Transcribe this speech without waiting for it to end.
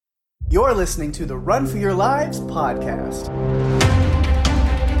You're listening to the Run for Your Lives podcast.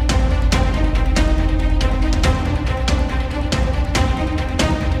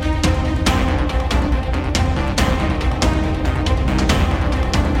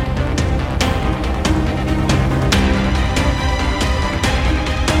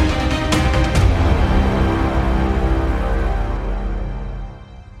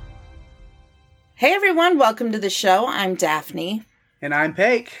 Hey everyone, welcome to the show. I'm Daphne. And I'm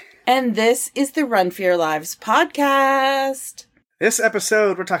Paik. And this is the Run for Your Lives podcast. This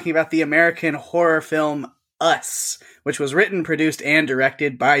episode, we're talking about the American horror film Us, which was written, produced, and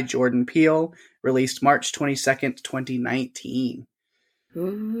directed by Jordan Peele, released March 22nd, 2019.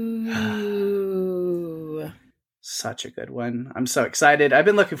 Ooh. Such a good one. I'm so excited. I've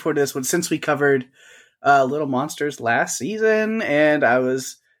been looking forward to this one since we covered Little Monsters last season, and I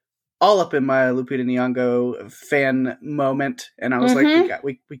was all up in my Lupita Nyong'o fan moment, and I was like,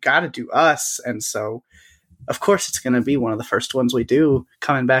 we got to do Us, and so of course it's going to be one of the first ones we do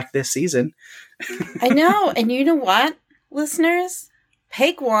coming back this season. I know, and you know what, listeners?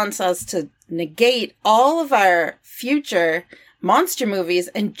 Paik wants us to negate all of our future monster movies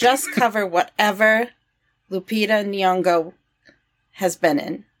and just cover whatever Lupita Nyong'o has been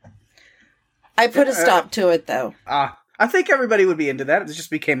in. I put a stop to it, though. I think everybody would be into that. It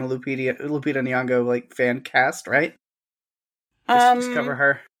just became a Lupita Nyong'o fan cast, right? Just cover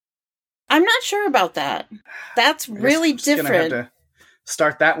her. I'm not sure about that. That's really different. Gonna have to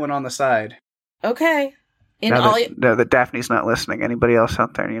start that one on the side. Okay. Now that Daphne's not listening, anybody else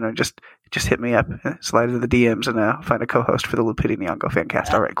out there, just hit me up, slide into the DMs, and find a co-host for the Lupita Nyong'o fan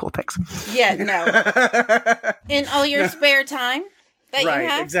cast. All right, cool, thanks. Yeah, no. In all your spare time.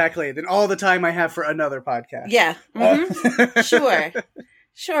 Right, exactly. Then all the time I have for another podcast. Yeah. Mm-hmm.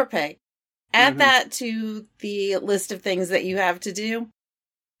 Sure, Paik. Add that to the list of things that you have to do.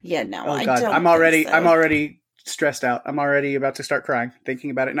 Yeah, no, oh, I God. don't. I'm already stressed out. I'm already about to start crying thinking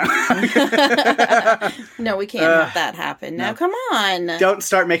about it now. No, we can't have that happen. Now, come on. Don't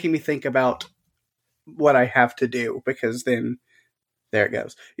start making me think about what I have to do, because then there it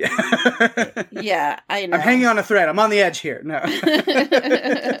goes. Yeah. Yeah, I know. I'm hanging on a thread. I'm on the edge here. No.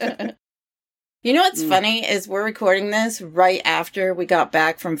 You know what's funny is we're recording this right after we got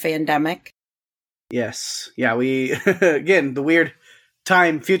back from Fandemic. Yes. Yeah, we, again, the weird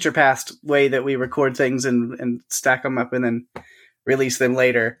time, future past way that we record things and stack them up and then release them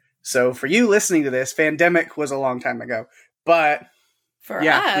later. So for you listening to this, Fandemic was a long time ago. But for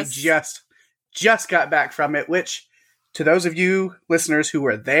us, we just got back from it, which, to those of you listeners who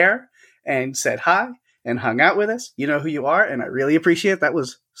were there and said hi and hung out with us, you know who you are, and I really appreciate it. That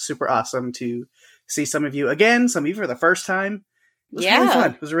was super awesome to see some of you again, some of you for the first time. It was really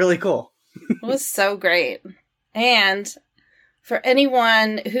fun. It was really cool. It was so great. And for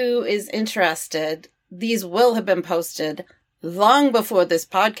anyone who is interested, these will have been posted long before this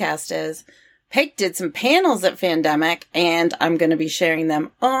podcast is. Paik did some panels at Fandemic, and I'm going to be sharing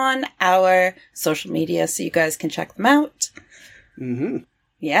them on our social media so you guys can check them out. Mm-hmm.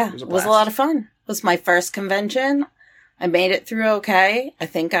 Yeah, it was a lot of fun. It was my first convention. I made it through okay. I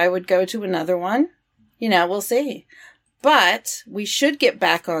think I would go to another one. We'll see. But we should get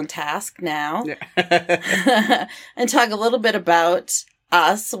back on task now and talk a little bit about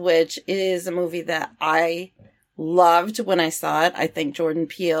Us, which is a movie that I loved when I saw it. I think Jordan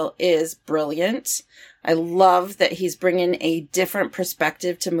Peele is brilliant. I love that he's bringing a different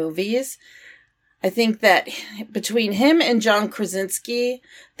perspective to movies. I think that between him and John Krasinski,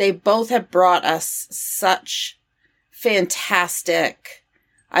 they both have brought us such fantastic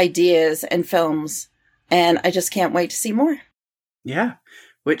ideas and films, and I just can't wait to see more. Yeah,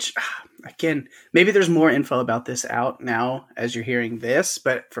 which, again, maybe there's more info about this out now as you're hearing this,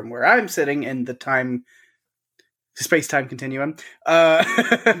 but from where I'm sitting in the space-time continuum,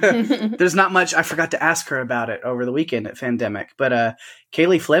 there's not much. I forgot to ask her about it over the weekend at Fandemic, but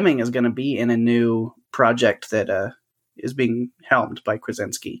Kaylee Fleming is going to be in a new project that is being helmed by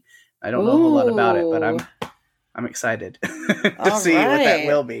Krasinski. I don't know a whole lot about it, but I'm excited to see what that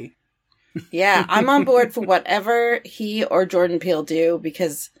will be. Yeah, I'm on board for whatever he or Jordan Peele do,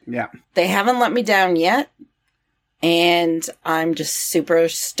 because they haven't let me down yet. And I'm just super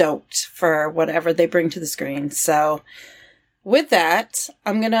stoked for whatever they bring to the screen. So with that,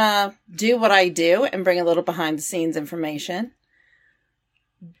 I'm going to do what I do and bring a little behind the scenes information.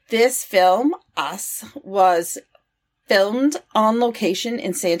 This film, Us, was filmed on location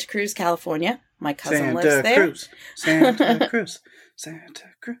in Santa Cruz, California. My cousin lives there. Santa Cruz.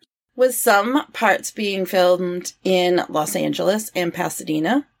 With some parts being filmed in Los Angeles and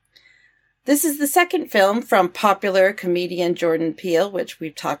Pasadena. This is the second film from popular comedian Jordan Peele, which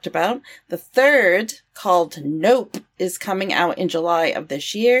we've talked about. The third, called Nope, is coming out in July of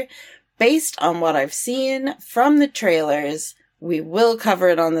this year. Based on what I've seen from the trailers, we will cover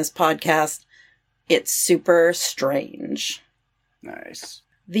it on this podcast. It's super strange. Nice.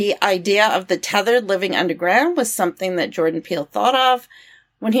 The idea of the tethered living underground was something that Jordan Peele thought of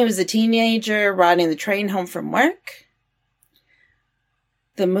when he was a teenager riding the train home from work.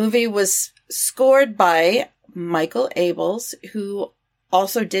 The movie was scored by Michael Abels, who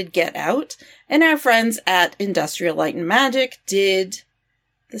also did Get Out, and our friends at Industrial Light and Magic did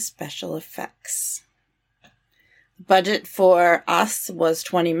the special effects. The budget for Us was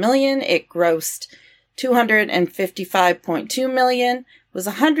 $20 million. It grossed $255.2 million, was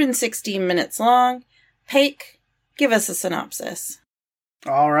 116 minutes long. Paik, give us a synopsis.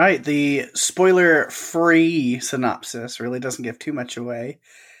 All right, the spoiler-free synopsis really doesn't give too much away.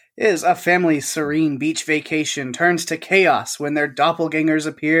 Is a family's serene beach vacation turns to chaos when their doppelgangers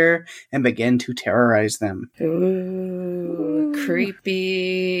appear and begin to terrorize them. Ooh,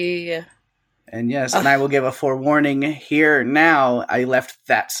 creepy. And yes, and I will give a forewarning here now. I left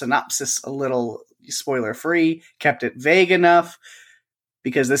that synopsis a little spoiler-free, kept it vague enough,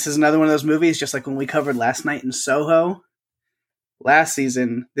 because this is another one of those movies, just like when we covered Last Night in Soho last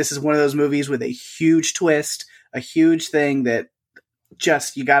season. This is one of those movies with a huge twist, a huge thing that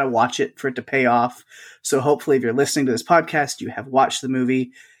just, you gotta watch it for it to pay off. So hopefully if you're listening to this podcast, you have watched the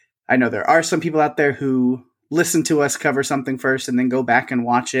movie. I know there are some people out there who listen to us cover something first and then go back and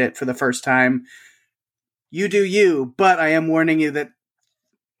watch it for the first time. You do you, but I am warning you that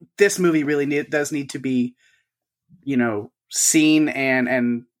this movie really does need to be, seen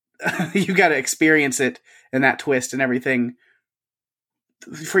and you gotta experience it and that twist and everything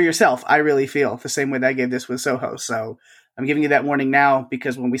for yourself. I really feel the same way that I gave this with Soho. So I'm giving you that warning now,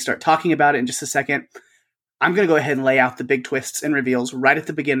 because when we start talking about it in just a second, I'm going to go ahead and lay out the big twists and reveals right at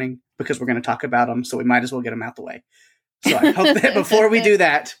the beginning, because we're going to talk about them. So we might as well get them out the way. So I hope that before we do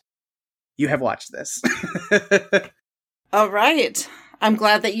that, you have watched this. All right. I'm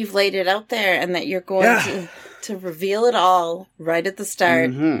glad that you've laid it out there and that you're going to reveal it all right at the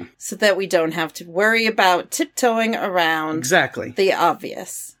start, so that we don't have to worry about tiptoeing around exactly the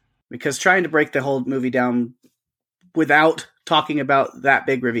obvious. Because trying to break the whole movie down without talking about that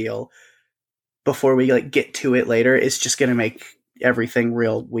big reveal before we get to it later is just going to make everything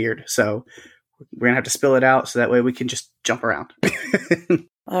real weird. So we're going to have to spill it out so that way we can just jump around.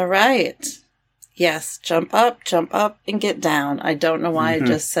 All right. Yes, jump up, and get down. I don't know why I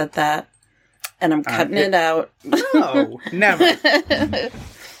just said that. And I'm cutting it out. No, never.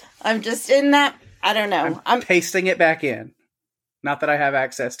 I'm just in that, I don't know. I'm pasting it back in. Not that I have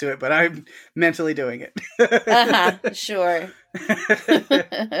access to it, but I'm mentally doing it. Sure.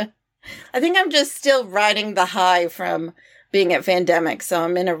 I think I'm just still riding the high from being at Fandemic, so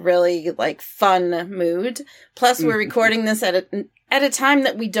I'm in a really fun mood. Plus, we're recording this at a time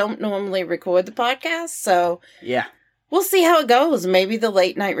that we don't normally record the podcast, so yeah, we'll see how it goes. Maybe the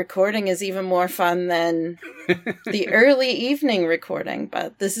late night recording is even more fun than the early evening recording,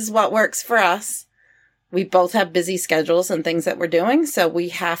 but this is what works for us. We both have busy schedules and things that we're doing, so we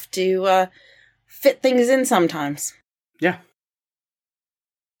have to fit things in sometimes. Yeah.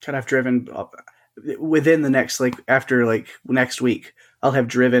 Could have driven within the next, after next week, I'll have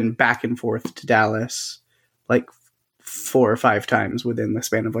driven back and forth to Dallas 4 or 5 times within the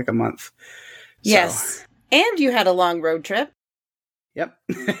span of a month. Yes. So. And you had a long road trip. Yep.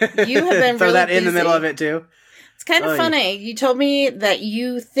 You have been Throw really that in busy. the middle of it too. It's kind of funny. Yeah. You told me that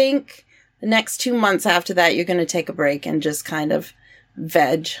you think the next 2 months after that, you're going to take a break and just kind of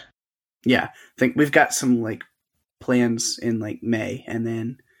veg. Yeah. I think we've got some plans in May, and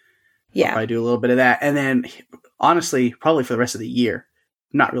then I'll probably do a little bit of that. And then honestly, probably for the rest of the year,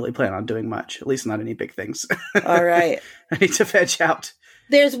 not really plan on doing much, at least not any big things. All right. I need to veg out.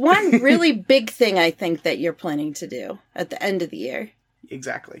 There's one really big thing I think that you're planning to do at the end of the year.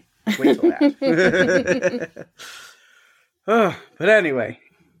 Exactly. Wait till that. But anyway,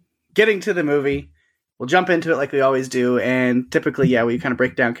 getting to the movie, we'll jump into it like we always do. And typically, we kind of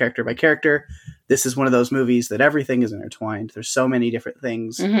break down character by character. This is one of those movies that everything is intertwined. There's so many different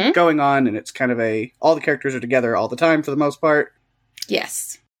things going on, and it's kind of all the characters are together all the time for the most part.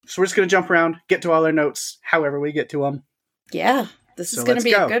 Yes. So we're just going to jump around, get to all our notes, however we get to them. Yeah. This is going to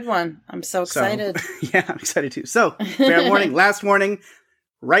be a good one. I'm so excited. Yeah, I'm excited too. So, fair warning, last warning.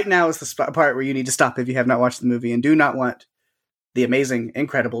 Right now is the part where you need to stop if you have not watched the movie and do not want the amazing,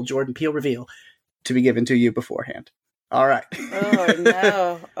 incredible Jordan Peele reveal to be given to you beforehand. All right. Oh,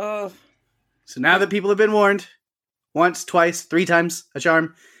 no. Oh. So now that people have been warned, once, twice, 3 times, a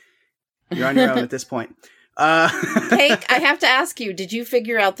charm, You're on your own at this point. Cake, I have to ask you, did you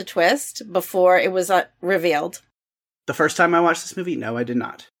figure out the twist before it was revealed? The first time I watched this movie? No, I did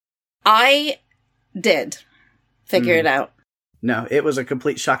not. I did figure it out. No, it was a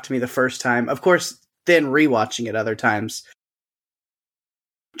complete shock to me the first time. Of course, then rewatching it other times,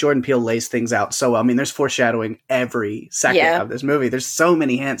 Jordan Peele lays things out so well. I mean, there's foreshadowing every second of this movie. There's so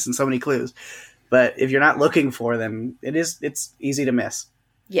many hints and so many clues. But if you're not looking for them, it's easy to miss.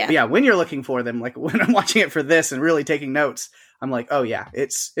 Yeah. But yeah, when you're looking for them, like when I'm watching it for this and really taking notes, I'm like, oh yeah,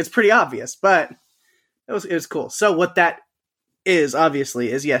 it's pretty obvious. But it was cool. So what that is,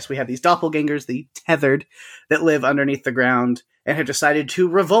 obviously, is yes, we have these doppelgangers, the tethered, that live underneath the ground and have decided to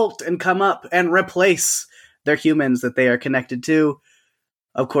revolt and come up and replace their humans that they are connected to.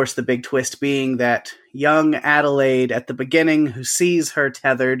 Of course, the big twist being that young Adelaide at the beginning, who sees her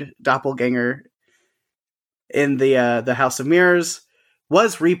tethered doppelganger in the House of Mirrors,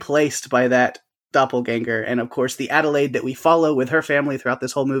 was replaced by that doppelganger. And of course, the Adelaide that we follow with her family throughout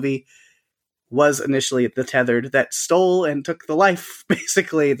this whole movie was initially the tethered that stole and took the life,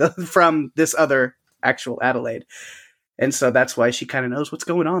 basically, from this other actual Adelaide. And so that's why she kind of knows what's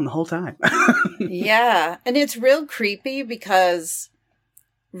going on the whole time. Yeah. And it's real creepy because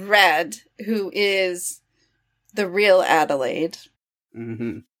Red, who is the real Adelaide,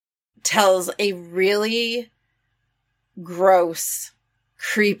 tells a really gross,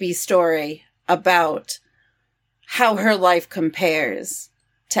 creepy story about how her life compares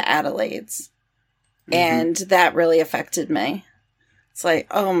to Adelaide's. And that really affected me. It's like,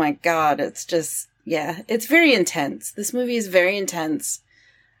 oh my God, it's just, yeah, it's very intense. This movie is very intense.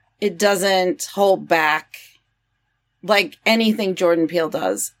 It doesn't hold back. Like anything Jordan Peele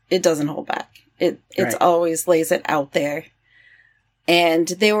does, it doesn't hold back. It's always lays it out there. And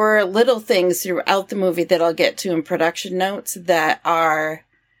there were little things throughout the movie that I'll get to in production notes that are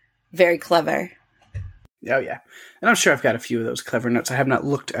very clever. Oh, yeah. And I'm sure I've got a few of those clever notes. I have not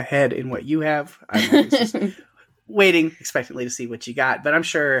looked ahead in what you have. I'm just waiting expectantly to see what you got. But I'm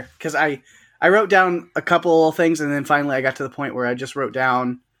sure, because I wrote down a couple of things, and then finally I got to the point where I just wrote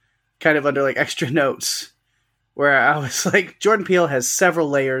down kind of under like extra notes, where I was like, Jordan Peele has several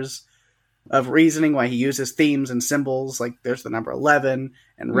layers of reasoning why he uses themes and symbols. Like there's the number 11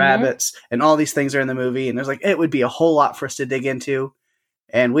 and rabbits, and all these things are in the movie. And there's like, it would be a whole lot for us to dig into.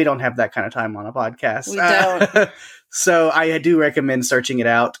 And we don't have that kind of time on a podcast. We don't. So I do recommend searching it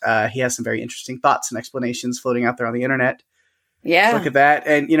out. He has some very interesting thoughts and explanations floating out there on the internet. Yeah. Look at that.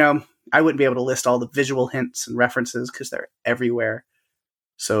 And, you know, I wouldn't be able to list all the visual hints and references because they're everywhere.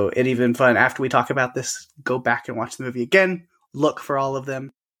 So it'd even fun after we talk about this, go back and watch the movie again. Look for all of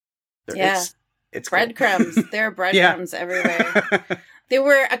them. It's breadcrumbs. Cool. There are breadcrumbs everywhere. There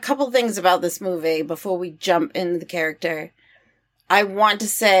were a couple things about this movie before we jump into the character. I want to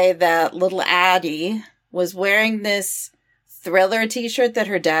say that little Addie was wearing this Thriller t-shirt that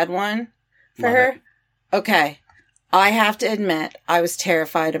her dad won for her. Okay. I have to admit, I was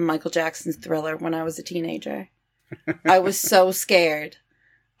terrified of Michael Jackson's Thriller when I was a teenager. I was so scared.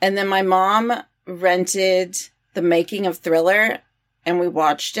 And then my mom rented The Making of Thriller, and we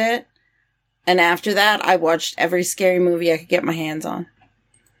watched it. And after that, I watched every scary movie I could get my hands on.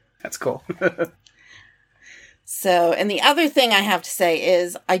 That's cool. So, and the other thing I have to say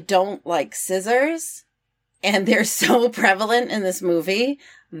is I don't like scissors, and they're so prevalent in this movie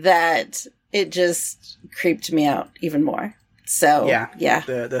that it just creeped me out even more. So, yeah.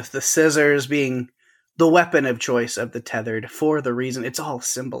 The scissors being the weapon of choice of the tethered for the reason. It's all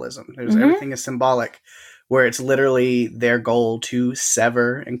symbolism. Everything is symbolic, where it's literally their goal to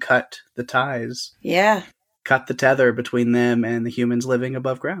sever and cut the ties. Yeah. Cut the tether between them and the humans living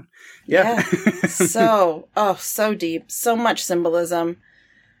above ground. Yeah. So deep. So much symbolism.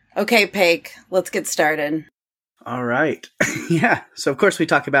 Okay, Paik, let's get started. All right. Yeah. So, of course, we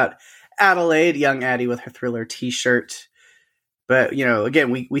talk about Adelaide, young Addie with her Thriller t-shirt. But, you know,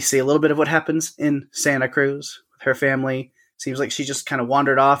 again, we see a little bit of what happens in Santa Cruz with her family. Seems like she just kind of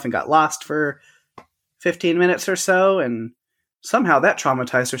wandered off and got lost for 15 minutes or so, and somehow that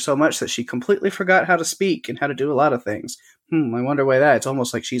traumatized her so much that she completely forgot how to speak and how to do a lot of things. I wonder why that. It's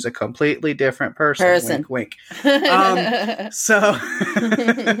almost like she's a completely different person. Wink, wink. So,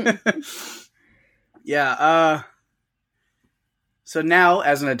 yeah. So now,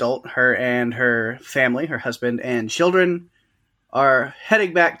 as an adult, her and her family, her husband and children, are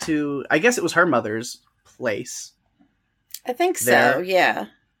heading back to, I guess it was her mother's place. I think so, yeah.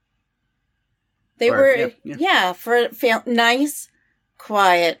 They were for a nice,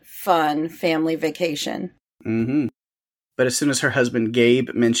 quiet, fun family vacation. Mm-hmm. But as soon as her husband,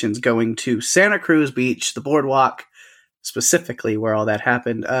 Gabe, mentions going to Santa Cruz Beach, the boardwalk, specifically where all that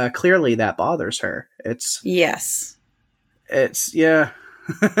happened, clearly that bothers her. Yes. Yeah.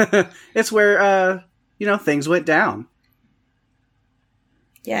 It's where, things went down.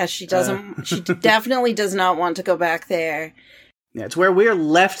 Yeah, she doesn't, she definitely does not want to go back there. Yeah, it's where we're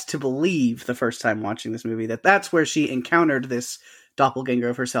left to believe the first time watching this movie that that's where she encountered this doppelganger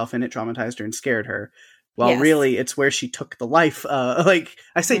of herself and it traumatized her and scared her. While really it's where she took the life, like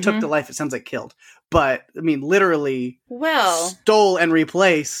I say took the life, it sounds like killed. But I mean literally stole and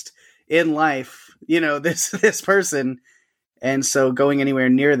replaced in life, this person. And so going anywhere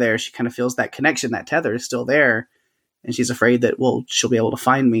near there, she kind of feels that connection, that tether is still there. And she's afraid that, she'll be able to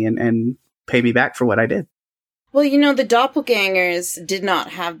find me and pay me back for what I did. Well, the doppelgangers did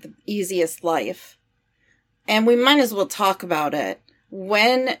not have the easiest life. And we might as well talk about it.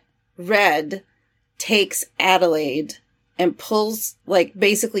 When Red takes Adelaide and pulls,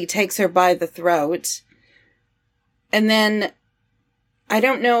 basically takes her by the throat, and then, I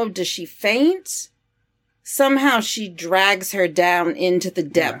don't know, does she faint? Somehow she drags her down into the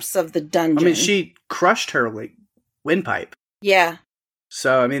depths of the dungeon. I mean, she crushed her windpipe. Yeah.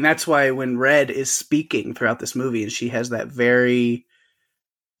 So, I mean, that's why when Red is speaking throughout this movie and she has that very,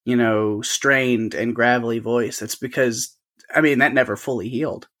 strained and gravelly voice, it's because, I mean, that never fully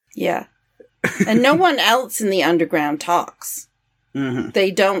healed. Yeah. And no one else in the underground talks. Mm-hmm. They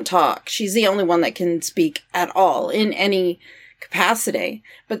don't talk. She's the only one that can speak at all in any capacity.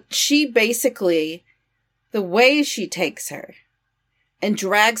 But she basically, the way she takes her and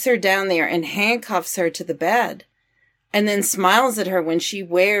drags her down there and handcuffs her to the bed and then smiles at her when she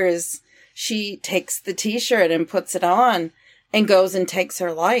takes the t-shirt and puts it on and goes and takes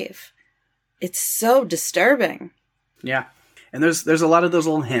her life. It's so disturbing. Yeah. And there's a lot of those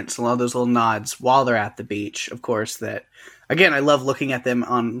little hints, a lot of those little nods while they're at the beach, of course, that, again, I love looking at them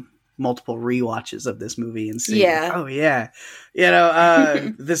on multiple rewatches of this movie and seeing, oh yeah,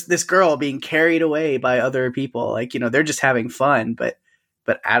 this girl being carried away by other people, they're just having fun, but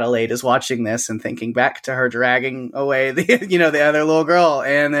Adelaide is watching this and thinking back to her dragging away the other little girl,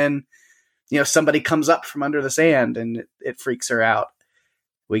 and then somebody comes up from under the sand and it freaks her out.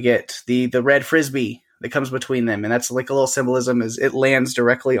 We get the red frisbee that comes between them, and that's like a little symbolism, is it lands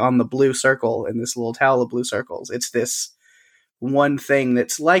directly on the blue circle in this little towel of blue circles. It's this one thing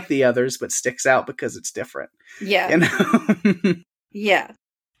that's like the others but sticks out because it's different. Yeah. Yeah.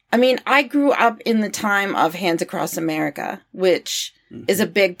 I mean, I grew up in the time of Hands Across America, which is a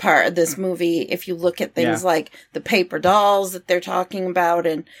big part of this movie. If you look at things like the paper dolls that they're talking about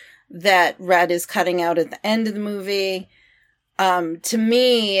and that Red is cutting out at the end of the movie. To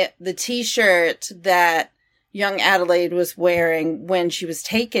me, the t-shirt that young Adelaide was wearing when she was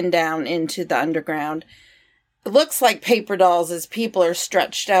taken down into the underground, it looks like paper dolls as people are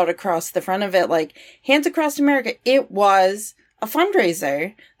stretched out across the front of it. Like Hands Across America, it was a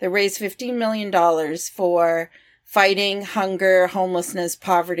fundraiser that raised $15 million for fighting hunger, homelessness,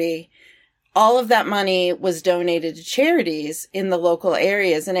 poverty. All of that money was donated to charities in the local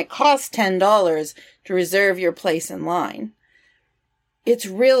areas, and it cost $10 to reserve your place in line. It's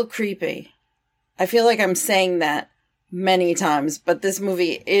real creepy. I feel like I'm saying that many times, but this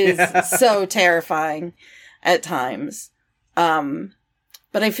movie is so terrifying at times. But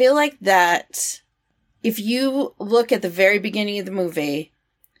I feel like that if you look at the very beginning of the movie,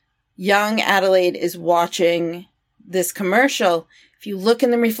 young Adelaide is watching this commercial. If you look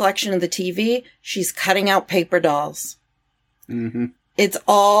in the reflection of the TV, she's cutting out paper dolls. Mm-hmm. It's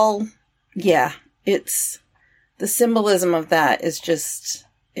all, it's the symbolism of that is just,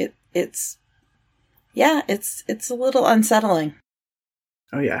 it's a little unsettling.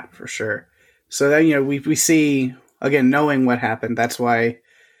 Oh yeah, for sure. So then, we see, again, knowing what happened, that's why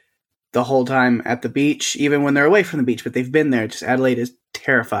the whole time at the beach, even when they're away from the beach, but they've been there, just Adelaide is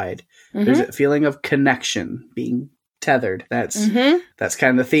terrified. Mm-hmm. There's a feeling of connection, being tethered. That's kind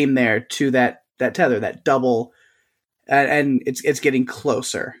of the theme there to that tether, that double, and it's getting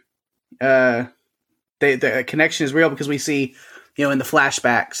closer. The connection is real because we see, in the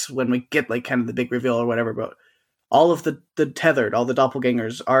flashbacks when we get kind of the big reveal or whatever, but all of the tethered, all the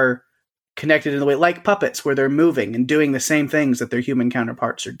doppelgangers are connected in the way like puppets where they're moving and doing the same things that their human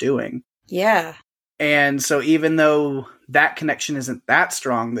counterparts are doing. Yeah. And so even though that connection isn't that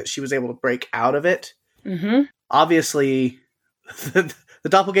strong that she was able to break out of it, obviously the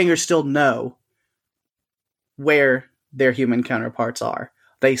doppelgangers still know where their human counterparts are.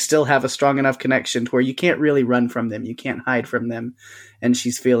 They still have a strong enough connection to where you can't really run from them. You can't hide from them. And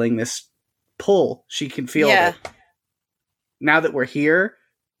she's feeling this pull. She can feel that now that we're here,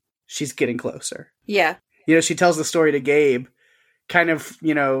 she's getting closer. Yeah. She tells the story to Gabe kind of,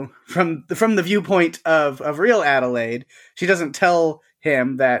 from the viewpoint of real Adelaide, she doesn't tell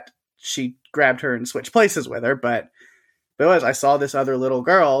him that she grabbed her and switched places with her, but I saw this other little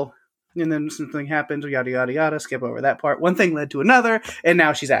girl, and then something happened, yada, yada, yada, skip over that part. One thing led to another, and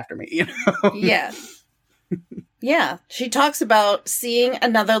now she's after me, Yeah. Yeah. She talks about seeing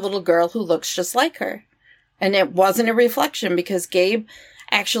another little girl who looks just like her. And it wasn't a reflection because Gabe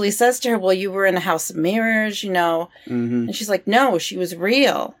actually says to her, well, you were in a house of mirrors, Mm-hmm. And she's like, no, she was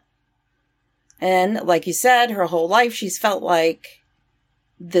real. And like you said, her whole life, she's felt like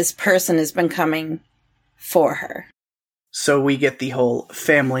this person has been coming for her. So we get the whole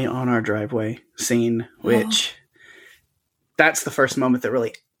family on our driveway scene, which that's the first moment that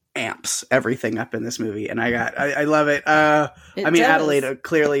really amps everything up in this movie. And I love it. Adelaide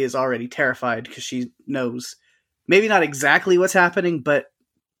clearly is already terrified because she knows maybe not exactly what's happening, but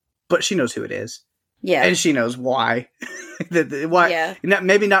she knows who it is. Yeah. And she knows why. Why? Yeah.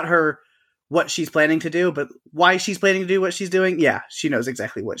 Maybe not what she's planning to do, but why she's planning to do what she's doing. Yeah, she knows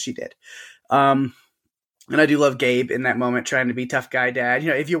exactly what she did. And I do love Gabe in that moment trying to be tough guy dad.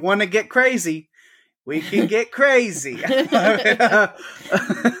 If you want to get crazy, we can get crazy. He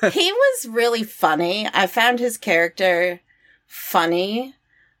was really funny. I found his character funny,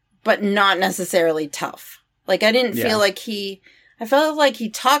 but not necessarily tough. Like, I didn't feel like I felt like he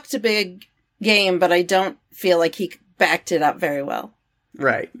talked a big game, but I don't feel like he backed it up very well.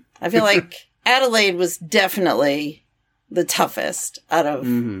 Right. I feel like Adelaide was definitely the toughest out of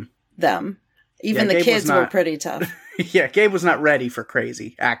them. Even the kids were pretty tough. Yeah, Gabe was not ready for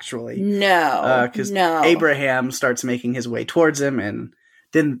crazy, actually. No. Because Abraham starts making his way towards him, and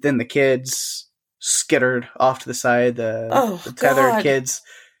then the kids skittered off to the side. The tethered kids.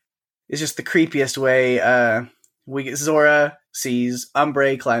 It's just the creepiest way. Zora sees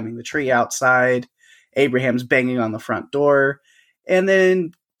Umbre climbing the tree outside. Abraham's banging on the front door. And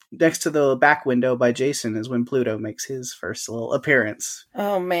then next to the back window by Jason is when Pluto makes his first little appearance.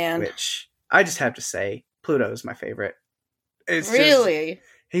 Oh, man. Which I just have to say, Pluto is my favorite.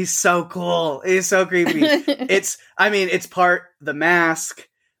 He's so cool. He's so creepy. It's part the mask,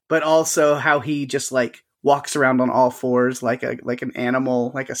 but also how he just like walks around on all fours like an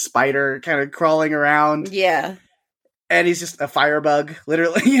animal, like a spider kind of crawling around. Yeah. And he's just a firebug,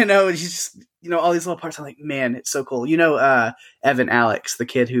 literally, and he's just, all these little parts. I'm like, man, it's so cool. Evan Alex, the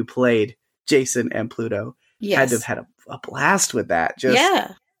kid who played Jason and Pluto, had to have had a blast with that.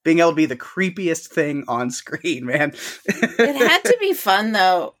 Just being able to be the creepiest thing on screen, man. It had to be fun,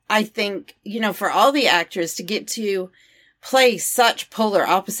 though, I think, for all the actors to get to play such polar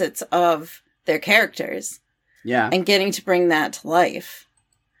opposites of their characters. Yeah. And getting to bring that to life.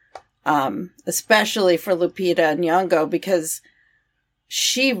 Especially for Lupita Nyong'o, because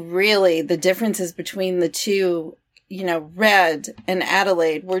the differences between the two, Red and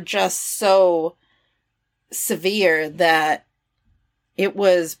Adelaide were just so severe that it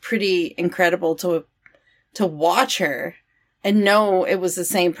was pretty incredible to watch her and know it was the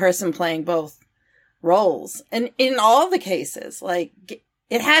same person playing both roles. And in all the cases, like,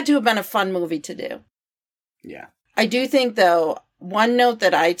 it had to have been a fun movie to do. Yeah. I do think, though, one note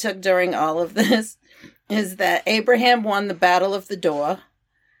that I took during all of this is that Abraham won the Battle of the Door.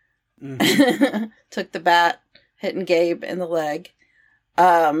 Mm-hmm. Took the bat, hitting Gabe in the leg.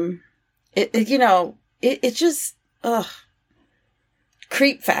 It just,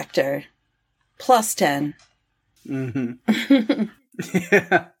 creep factor, +10. Mm-hmm.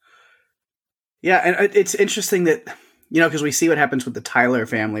 Yeah. Yeah, and it's interesting that, because we see what happens with the Tyler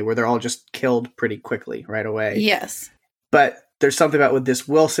family, where they're all just killed pretty quickly right away. Yes. But there's something about with this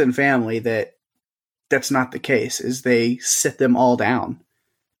Wilson family that's not the case, is they sit them all down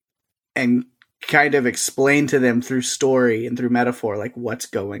and kind of explain to them through story and through metaphor, like, what's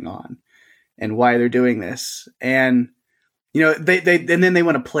going on and why they're doing this. And, they and then they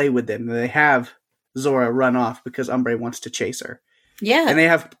want to play with them. They have Zora run off because Umbre wants to chase her. Yeah. And they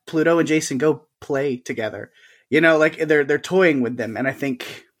have Pluto and Jason go play together. Like they're toying with them. And I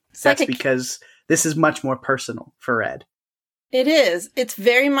think that's because this is much more personal for Red. It is. It's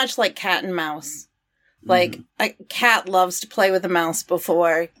very much like cat and mouse. Like, a cat loves to play with a mouse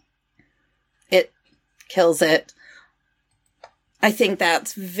before it kills it. I think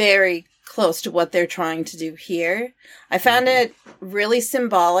that's very close to what they're trying to do here. I found it really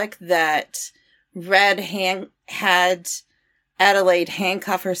symbolic that Red had Adelaide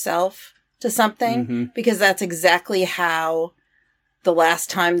handcuff herself to something, because that's exactly how the last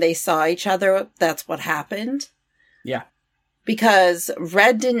time they saw each other, that's what happened. Yeah. Because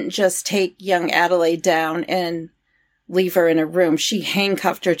Red didn't just take young Adelaide down and leave her in a room. She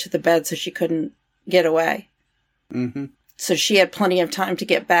handcuffed her to the bed so she couldn't get away. Mm-hmm. So she had plenty of time to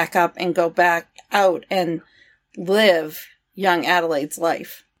get back up and go back out and live young Adelaide's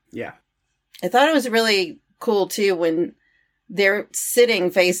life. Yeah. I thought it was really cool, too, when they're sitting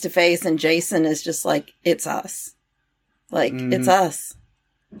face to face and Jason is just like, it's us. Like, it's us.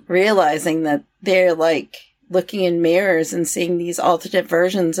 Realizing that they're, like, looking in mirrors and seeing these alternate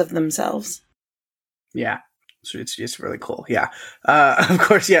versions of themselves. Yeah. So it's just really cool. Yeah. Of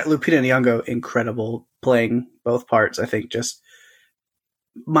course, yeah, Lupita Nyong'o, incredible playing both parts. I think just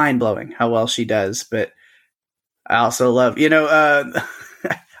mind-blowing how well she does. But I also love,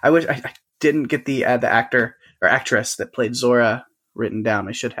 I wish I didn't get the actor or actress that played Zora written down.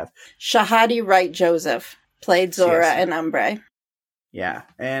 I should have. Shahadi Wright Joseph played Zora and Umbre. Yeah.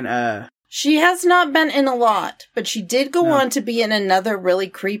 And she has not been in a lot, but she did go on to be in another really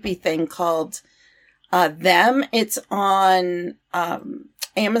creepy thing called Them. It's on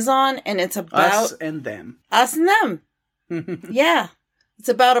Amazon, and it's about Us and Them. Us and Them. Yeah. It's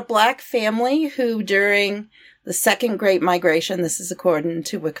about a black family who, during the Second Great Migration, this is according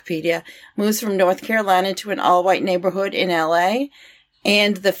to Wikipedia, moves from North Carolina to an all-white neighborhood in LA,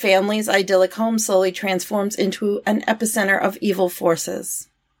 and the family's idyllic home slowly transforms into an epicenter of evil forces.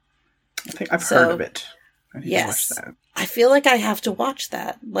 I think I've heard of it. I need to watch that. I feel like I have to watch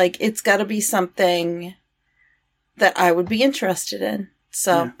that. Like, it's got to be something that I would be interested in.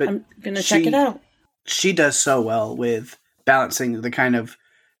 So I'm going to check it out. She does so well with balancing the kind of,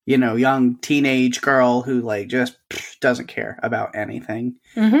 young teenage girl who like just doesn't care about anything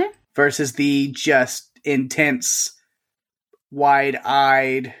versus the just intense,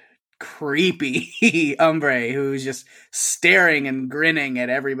 wide-eyed, creepy Umbre who's just staring and grinning at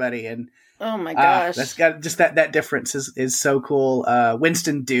everybody. And oh my gosh, that's got just that difference is so cool.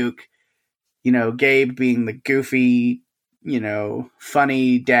 Winston Duke, Gabe being the goofy,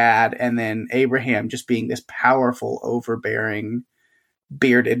 funny dad, and then Abraham just being this powerful, overbearing,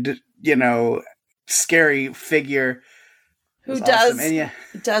 bearded, scary figure who does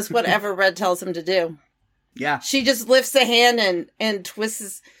does whatever Red tells him to do. Yeah, she just lifts a hand and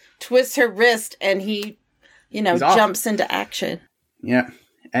twists her wrist, and he, jumps into action. Yeah,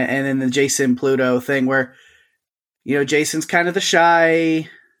 and then the Jason Pluto thing where, Jason's kind of the shy,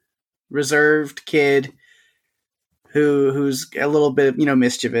 reserved kid who's a little bit,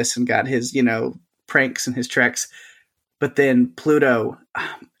 mischievous and got his, pranks and his tricks. But then Pluto,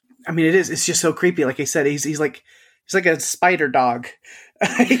 it's just so creepy. Like I said, he's like a spider dog.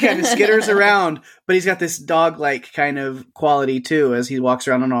 He kind of skitters around, but he's got this dog-like kind of quality too, as he walks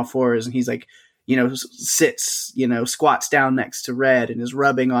around on all fours, and he's like, sits, squats down next to Red and is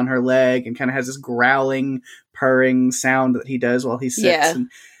rubbing on her leg and kind of has this growling, purring sound that he does while he sits. Yeah.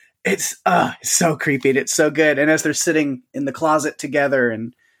 And it's so creepy and it's so good. And as they're sitting in the closet together,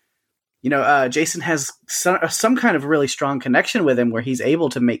 and Jason has some kind of really strong connection with him where he's able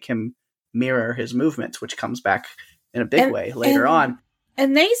to make him mirror his movements, which comes back in a big way later on.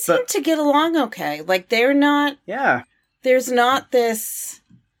 And they seem to get along okay. Like, they're not... Yeah. There's not this,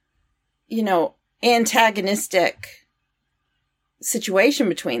 antagonistic situation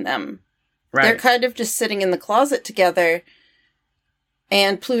between them. Right. They're kind of just sitting in the closet together,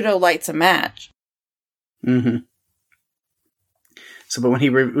 and Pluto lights a match. Mm-hmm. So, but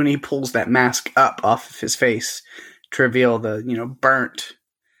when he pulls that mask up off of his face to reveal the, burnt,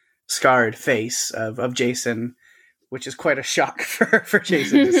 scarred face of Jason, which is quite a shock for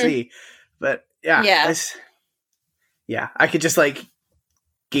Jason to see. But yeah, I could just like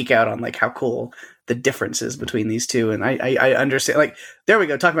geek out on like how cool the difference is between these two. And I understand, like, there we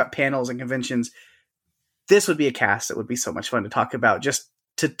go. Talking about panels and conventions. This would be a cast that would be so much fun to talk about, just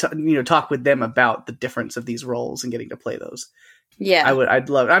to talk with them about the difference of these roles and getting to play those. Yeah, I'd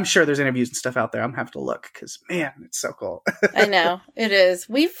love it. I'm sure there's interviews and stuff out there. I'm having to look because, man, it's so cool. I know it is.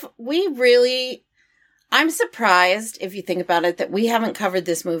 We really, I'm surprised, if you think about it, that we haven't covered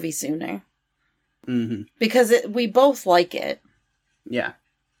this movie sooner. Mm-hmm. Because we both like it. Yeah.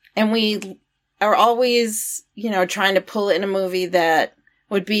 And we are always, trying to pull in a movie that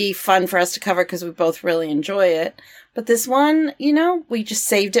would be fun for us to cover because we both really enjoy it. But this one, we just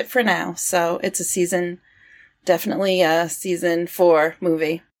saved it for now. So it's definitely a season 4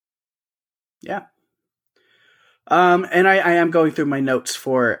 movie. Yeah. And I am going through my notes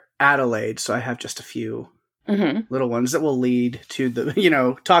for Adelaide, so I have just a few little ones that will lead to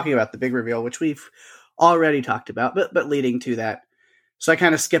the, talking about the big reveal, which we've already talked about, but leading to that. So I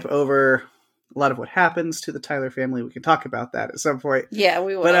kind of skip over a lot of what happens to the Tyler family. We can talk about that at some point. Yeah,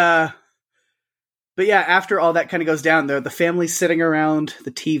 we will. But yeah, after all that kind of goes down, the family's sitting around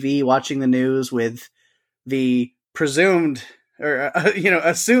the TV watching the news with the presumed or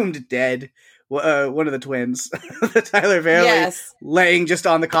assumed dead one of the twins, the Tyler Verley, laying just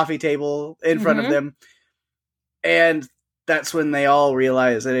on the coffee table in front of them. And that's when they all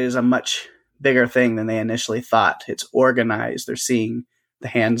realize that it is a much bigger thing than they initially thought. It's organized. They're seeing the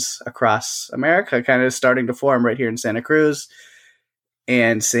hands across America kind of starting to form right here in Santa Cruz,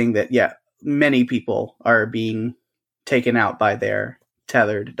 and seeing that, many people are being taken out by their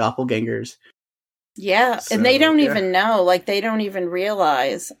tethered doppelgangers. Yeah, so, and they don't even know, like, they don't even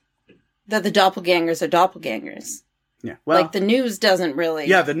realize that the doppelgangers are doppelgangers. Yeah, well, like, the news doesn't really...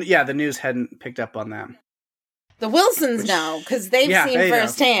 the news hadn't picked up on that. The Wilsons know, because they've seen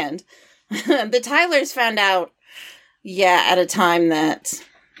firsthand. The Tylers found out, at a time that...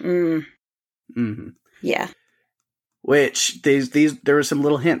 Yeah. Which, there were some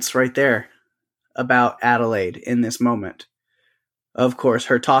little hints right there about Adelaide in this moment. Of course,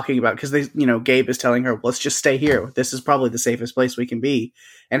 her talking about, because Gabe is telling her, let's just stay here. This is probably the safest place we can be.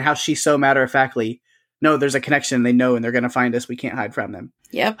 And how she's so matter-of-factly, no, there's a connection. They know, and they're going to find us. We can't hide from them.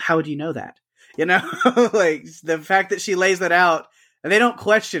 Yep. How would you know that? Like, the fact that she lays that out, and they don't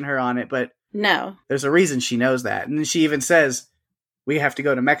question her on it, but no, there's a reason she knows that. And she even says, we have to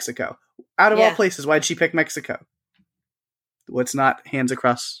go to Mexico. Out of all places, why'd she pick Mexico? What's not hands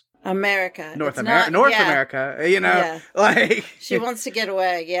across America? North America, like... She wants to get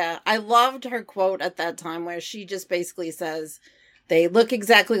away, I loved her quote at that time where she just basically says, they look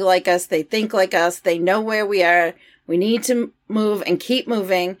exactly like us, they think like us, they know where we are, we need to move and keep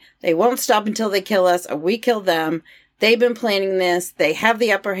moving, they won't stop until they kill us or we kill them, they've been planning this, they have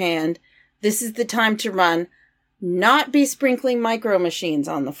the upper hand, this is the time to run, not be sprinkling micro machines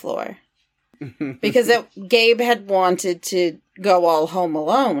on the floor. Because Gabe had wanted to go all Home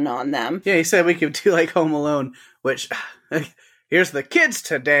Alone on them. Yeah, he said we could do like Home Alone, which, here's the kids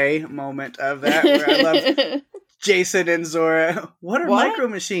today moment of that, where I love Jason and Zora. What are micro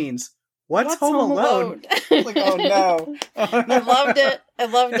machines? What's Home Alone? Like, oh no. I loved it.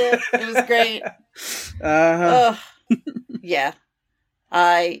 It was great. Yeah.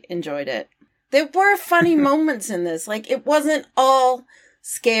 I enjoyed it. There were funny moments in this. Like, it wasn't all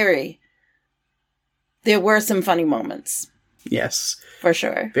scary. There were some funny moments. Yes. For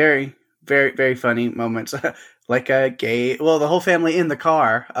sure. Very, very, very funny moments. Like a gay... Well, the whole family in the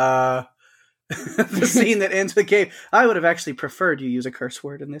car. The scene that ends with Gabe. I would have actually preferred you use a curse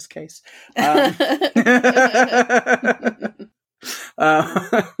word in this case. Yeah,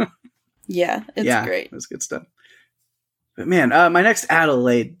 it's great. It was good stuff. But man, my next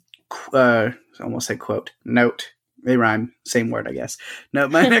Adelaide... I almost said quote. Note. They rhyme. Same word, I guess. No,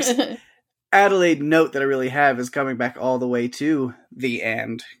 my next... Adelaide note that I really have is coming back all the way to the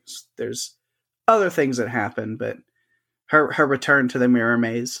end. There's other things that happen, but her return to the mirror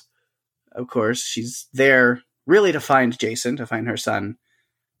maze, of course, she's there really to find Jason, to find her son,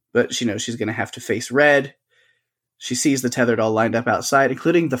 but she knows she's going to have to face Red. She sees the tethered all lined up outside,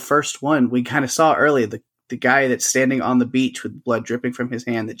 including the first one we kind of saw earlier, the guy that's standing on the beach with blood dripping from his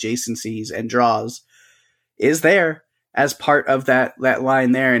hand that Jason sees and draws is there as part of that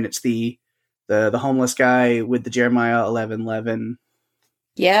line there, and it's the homeless guy with the Jeremiah 11:11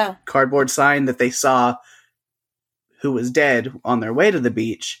 cardboard sign that they saw, who was dead on their way to the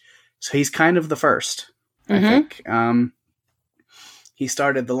beach. So he's kind of the first, I think. He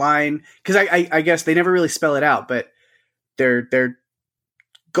started the line, because I guess they never really spell it out, but their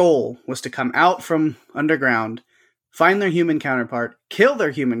goal was to come out from underground, find their human counterpart, kill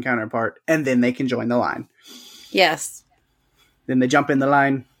their human counterpart, and then they can join the line. Yes. Then they jump in the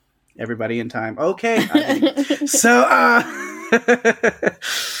line. Everybody in time. Okay. So,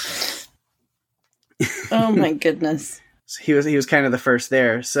 oh my goodness. So he was kind of the first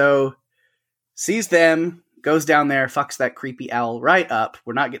there. So, sees them, goes down there, fucks that creepy owl right up.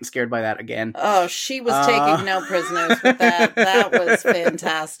 We're not getting scared by that again. Oh, she was taking no prisoners with that. That was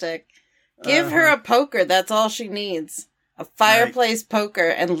fantastic. Give her a poker. That's all she needs. A fireplace poker,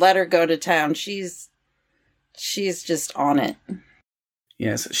 and let her go to town. She's just on it.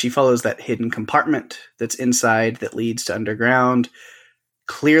 Yes, she follows that hidden compartment that's inside that leads to underground.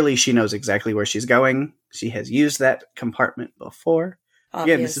 Clearly, she knows exactly where she's going. She has used that compartment before.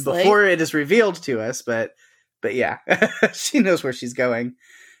 Obviously. Again, this is before it is revealed to us, but yeah, she knows where she's going.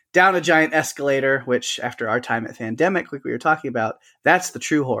 Down a giant escalator, which after our time at Fandemic, like we were talking about, that's the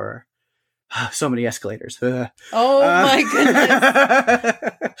true horror. So many escalators. Oh my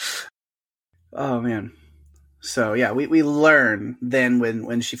goodness. Oh man. So yeah, we learn then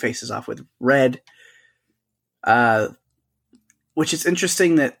when she faces off with Red, which is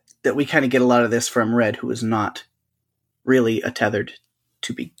interesting that we kind of get a lot of this from Red, who is not really a tethered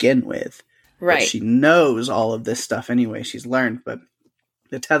to begin with. Right. But she knows all of this stuff anyway. She's learned, but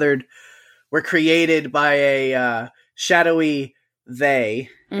the tethered were created by a shadowy they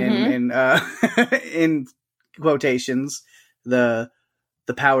in quotations, the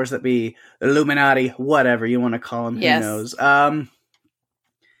powers that be, Illuminati, whatever you want to call them, Yes. who knows?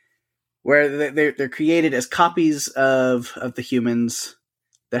 Where they're created as copies of the humans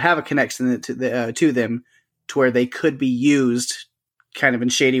that have a connection to them, to where they could be used kind of in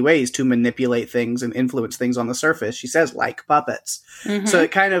shady ways to manipulate things and influence things on the surface. She says, like puppets. Mm-hmm. So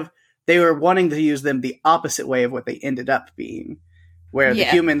it kind of, they were wanting to use them the opposite way of what they ended up being, where the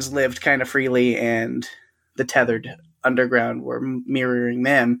humans lived kind of freely and the tethered underground were mirroring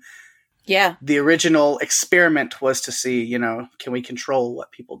them. Yeah. The original experiment was to see, can we control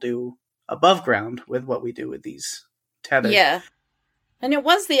what people do above ground with what we do with these tethered? Yeah. And it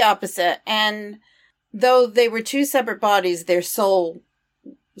was the opposite. And though they were two separate bodies, their souls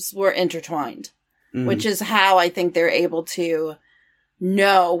were intertwined, which is how I think they're able to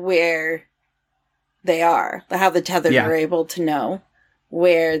know where they are, how the tethered are able to know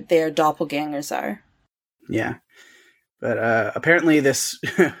where their doppelgangers are. Yeah. But apparently this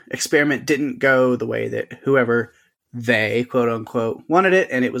experiment didn't go the way that whoever they, quote unquote, wanted it,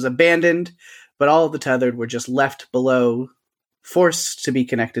 and it was abandoned, but all of the tethered were just left below, forced to be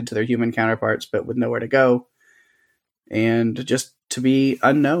connected to their human counterparts, but with nowhere to go, and just to be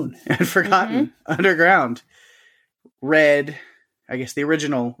unknown and forgotten underground. Red, I guess the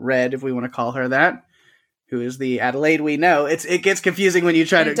original Red, if we want to call her that, who is the Adelaide we know. It gets confusing when you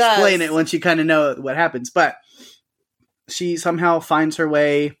try to explain it once you kind of know what happens, but she somehow finds her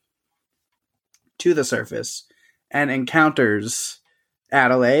way to the surface and encounters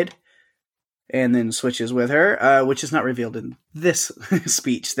Adelaide, and then switches with her, which is not revealed in this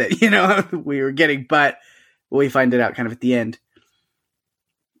speech that, we were getting, but we find it out kind of at the end.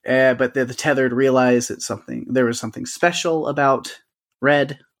 But the tethered realize that there was something special about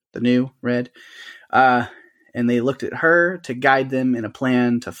Red, the new Red, and they looked at her to guide them in a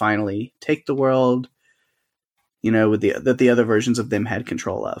plan to finally take the world, that the other versions of them had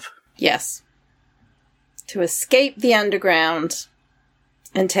control of. Yes. To escape the underground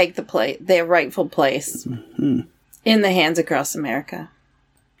and take their rightful place in the hands across America.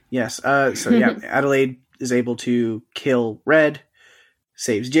 Yes. Adelaide is able to kill Red,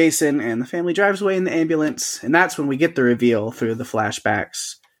 saves Jason, and the family drives away in the ambulance. And that's when we get the reveal through the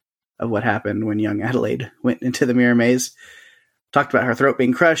flashbacks of what happened when young Adelaide went into the mirror maze. Talked about her throat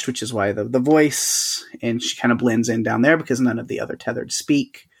being crushed, which is why the voice, and she kind of blends in down there because none of the other tethered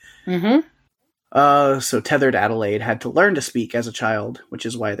speak. Mm-hmm. So tethered Adelaide had to learn to speak as a child, which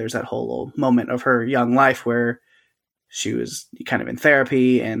is why there's that whole moment of her young life where she was kind of in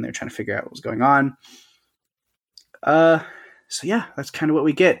therapy and they're trying to figure out what was going on. So yeah, that's kind of what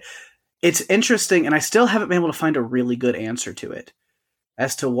we get. It's interesting, and I still haven't been able to find a really good answer to it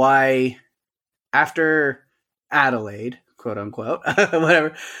as to why after Adelaide, quote unquote,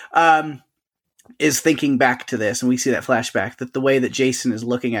 whatever, is thinking back to this, and we see that flashback, that the way that Jason is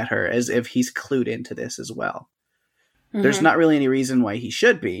looking at her as if he's clued into this as well. Mm-hmm. There's not really any reason why he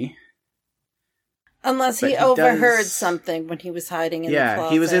should be. Unless he overheard something when he was hiding in the closet. Yeah,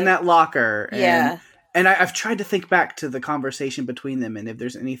 he was in that locker. And I've tried to think back to the conversation between them and if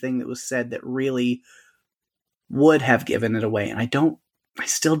there's anything that was said that really would have given it away. And I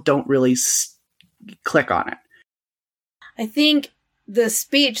still don't really click on it. I think the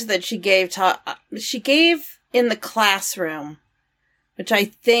speech that she gave in the classroom, which I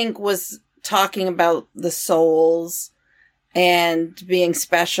think was talking about the souls and being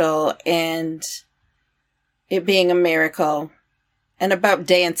special and it being a miracle, and about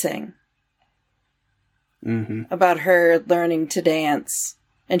dancing. Mm-hmm. About her learning to dance.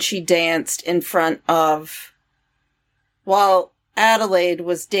 And she danced in front of, while Adelaide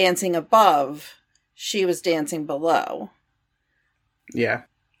was dancing above, she was dancing below. Yeah.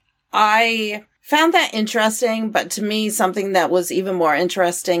 I found that interesting, but to me, something that was even more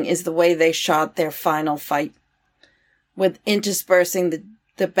interesting is the way they shot their final fight, with interspersing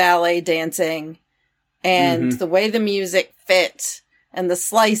the ballet dancing and the way the music fit and the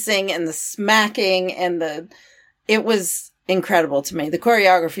slicing and the smacking and it was incredible to me. The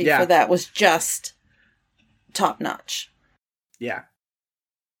choreography for that was just top notch. Yeah.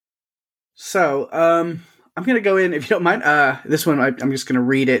 So, I'm going to go in, if you don't mind. This one, I'm just going to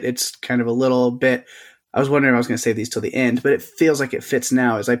read it. It's kind of a little bit, I was wondering if I was going to save these till the end, but it feels like it fits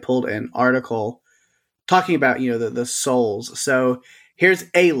now as I pulled an article talking about, the souls. So here's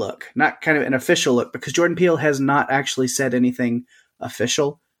a look, not kind of an official look, because Jordan Peele has not actually said anything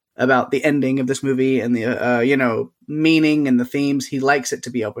official about the ending of this movie and the, meaning and the themes. He likes it to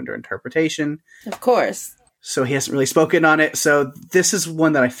be open to interpretation. Of course. so he hasn't really spoken on it. So this is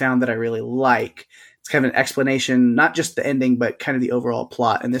one that I found that I really like. It's kind of an explanation, not just the ending, but kind of the overall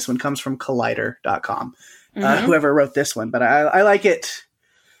plot. And this one comes from Collider.com, whoever wrote this one. But I like it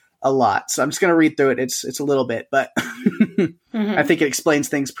a lot. So I'm just going to read through it. It's a little bit, but I think it explains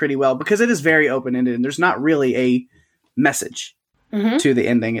things pretty well because it is very open-ended and there's not really a message to the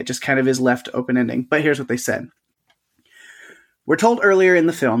ending. It just kind of is left open-ending. But here's what they said. We're told earlier in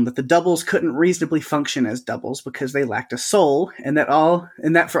the film that the doubles couldn't reasonably function as doubles because they lacked a soul, and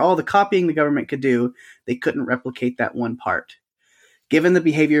that for all the copying the government could do, they couldn't replicate that one part. Given the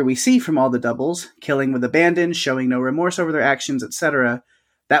behavior we see from all the doubles, killing with abandon, showing no remorse over their actions, etc.,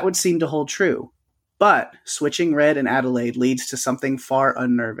 that would seem to hold true. But switching Red and Adelaide leads to something far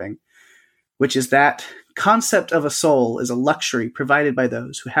unnerving, which is that concept of a soul is a luxury provided by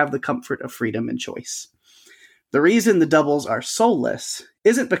those who have the comfort of freedom and choice. The reason the doubles are soulless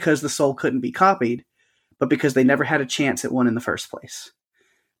isn't because the soul couldn't be copied, but because they never had a chance at one in the first place.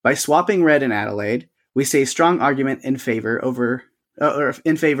 By swapping Red and Adelaide, we see a strong argument in favor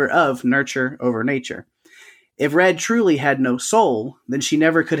of nurture over nature. If Red truly had no soul, then she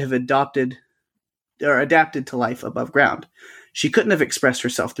never could have adapted to life above ground. She couldn't have expressed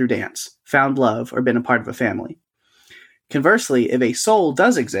herself through dance, found love, or been a part of a family. Conversely, if a soul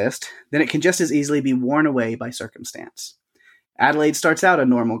does exist, then it can just as easily be worn away by circumstance. Adelaide starts out a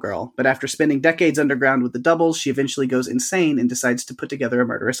normal girl, but after spending decades underground with the doubles, she eventually goes insane and decides to put together a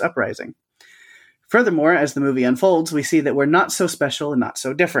murderous uprising. Furthermore, as the movie unfolds, we see that we're not so special and not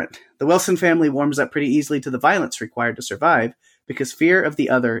so different. The Wilson family warms up pretty easily to the violence required to survive because fear of the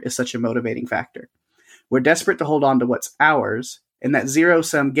other is such a motivating factor. We're desperate to hold on to what's ours, and that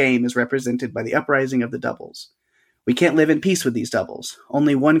zero-sum game is represented by the uprising of the doubles. We can't live in peace with these doubles.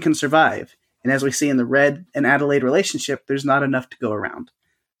 Only one can survive. And as we see in the Red and Adelaide relationship, there's not enough to go around.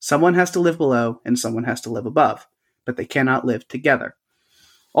 Someone has to live below and someone has to live above, but they cannot live together.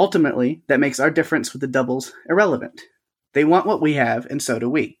 Ultimately, that makes our difference with the doubles irrelevant. They want what we have, and so do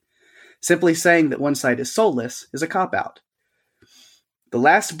we. Simply saying that one side is soulless is a cop-out. The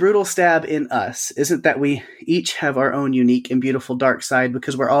last brutal stab in us isn't that we each have our own unique and beautiful dark side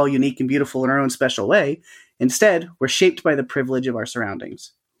because we're all unique and beautiful in our own special way. Instead, we're shaped by the privilege of our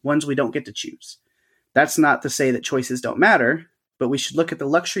surroundings, ones we don't get to choose. That's not to say that choices don't matter, but we should look at the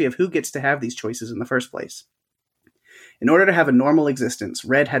luxury of who gets to have these choices in the first place. In order to have a normal existence,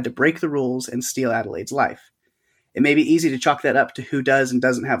 Red had to break the rules and steal Adelaide's life. It may be easy to chalk that up to who does and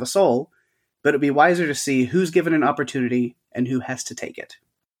doesn't have a soul, but it'd be wiser to see who's given an opportunity and who has to take it.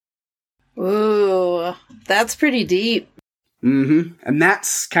 Ooh, that's pretty deep. And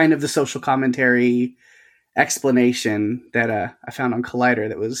that's kind of the social commentary explanation that I found on Collider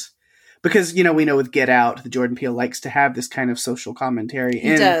that was... Because, we know with Get Out, the Jordan Peele likes to have this kind of social commentary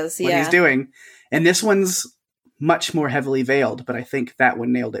in what he's doing. And this one's much more heavily veiled, but I think that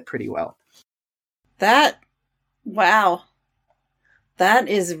one nailed it pretty well. Wow. That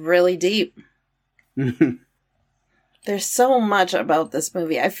is really deep. There's so much about this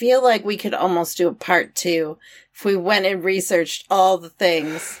movie. I feel like we could almost do a part 2 if we went and researched all the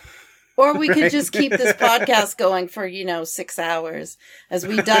things. Or we could just keep this podcast going for, 6 hours as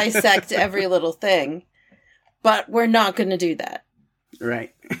we dissect every little thing. But we're not going to do that.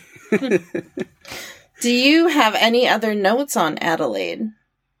 Right. Do you have any other notes on Adelaide?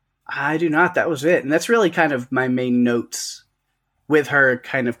 I do not. That was it. And that's really kind of my main notes with her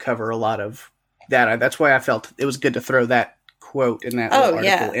kind of cover a lot of that. That's why I felt it was good to throw that quote in that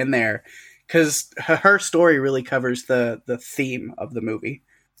article in there. Because her story really covers the theme of the movie.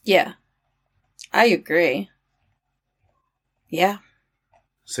 Yeah. I agree. Yeah.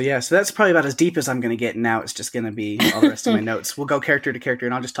 So that's probably about as deep as I'm going to get. Now it's just going to be all the rest of my notes. We'll go character to character,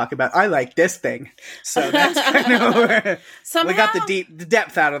 and I'll just talk about, I like this thing. So that's kind of where we got the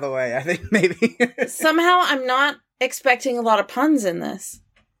depth out of the way, I think, maybe. Somehow I'm not expecting a lot of puns in this.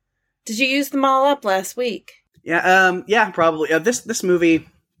 Did you use them all up last week? Yeah, probably. This movie,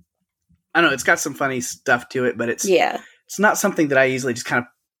 I don't know, it's got some funny stuff to it, but it's not something that I easily just kind of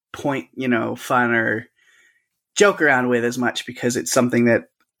point, fun or joke around with as much, because it's something that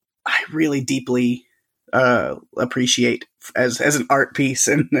I really deeply appreciate as an art piece.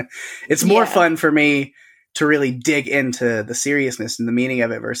 And it's more fun for me to really dig into the seriousness and the meaning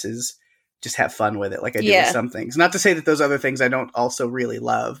of it versus just have fun with it like I do with some things. Not to say that those other things I don't also really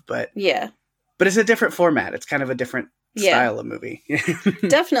love, but it's a different format. It's kind of a different style of movie.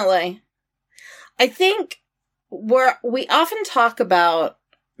 Definitely. I think we often talk about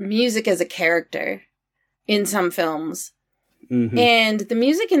music as a character in some films. Mm-hmm. And the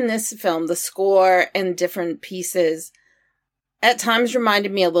music in this film, the score and different pieces, at times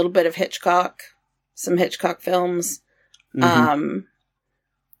reminded me a little bit of Hitchcock. some Hitchcock films. Mm-hmm.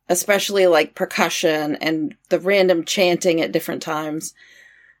 Especially like percussion and the random chanting at different times.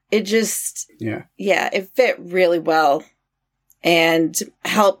 It just, it fit really well and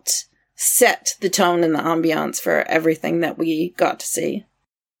helped set the tone and the ambiance for everything that we got to see.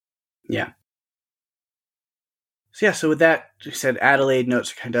 Yeah. So with that, you said Adelaide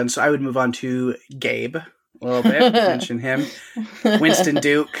notes are kind of done. So I would move on to Gabe a little bit. Mention him. Winston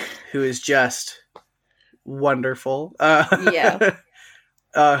Duke, who is just wonderful.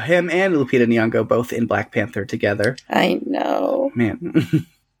 Him and Lupita Nyong'o both in Black Panther together. I know. Man.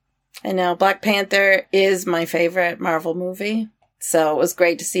 I know. Black Panther is my favorite Marvel movie. So it was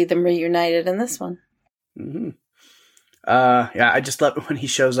great to see them reunited in this one. Mm-hmm. I just love it when he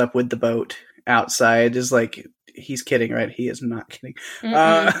shows up with the boat outside. Is like, he's kidding, right? He is not kidding.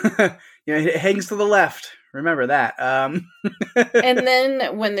 It hangs to the left. Remember that. And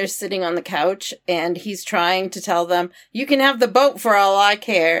then when they're sitting on the couch and he's trying to tell them, you can have the boat for all I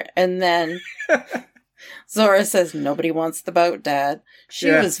care. And then Zora says, nobody wants the boat, Dad. She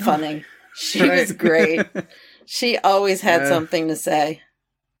was funny. She was great. She always had something to say.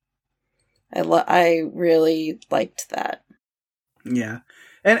 I really liked that. Yeah.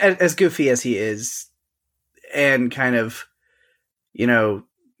 And as goofy as he is, and kind of,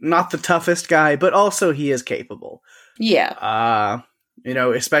 not the toughest guy, but also he is capable. Yeah.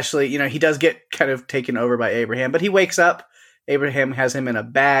 Especially, he does get kind of taken over by Abraham, but he wakes up. Abraham has him in a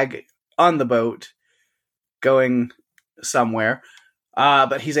bag on the boat going somewhere.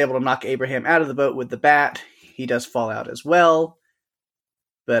 But he's able to knock Abraham out of the boat with the bat. He does fall out as well.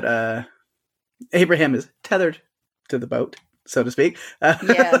 But Abraham is tethered to the boat, so to speak.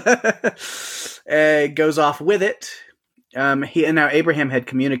 Goes off with it. Now Abraham had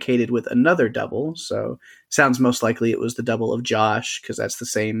communicated with another double, so sounds most likely it was the double of Josh, because that's the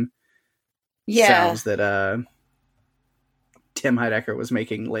same sounds that Tim Heidecker was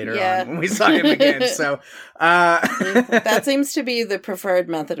making later on when we saw him again. So that seems to be the preferred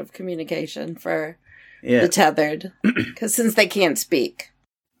method of communication for the tethered, because since they can't speak.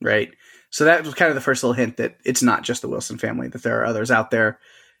 Right. So that was kind of the first little hint that it's not just the Wilson family, that there are others out there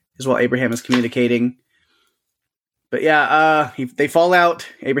as well. Abraham is communicating. But they fall out.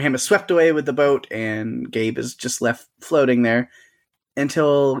 Abraham is swept away with the boat, and Gabe is just left floating there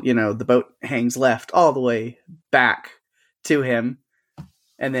until, the boat hangs left all the way back to him.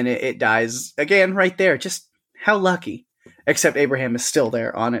 And then it dies again right there. Just how lucky. Except Abraham is still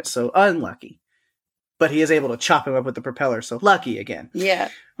there on it, so unlucky. But he is able to chop him up with the propeller, so lucky again. Yeah.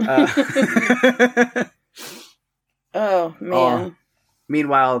 Oh, man.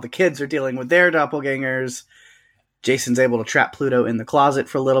 Meanwhile, the kids are dealing with their doppelgangers. Jason's able to trap Pluto in the closet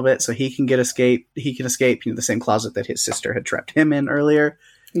for a little bit so he can escape. He can escape, the same closet that his sister had trapped him in earlier.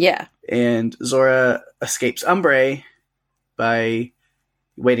 Yeah. And Zora escapes Umbre by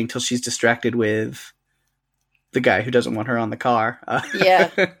waiting till she's distracted with the guy who doesn't want her on the car.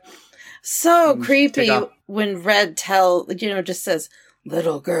 So creepy when Red just says,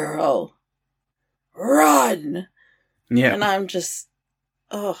 little girl, run. Yeah. And I'm just,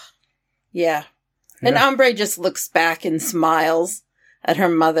 yeah. And Umbre just looks back and smiles at her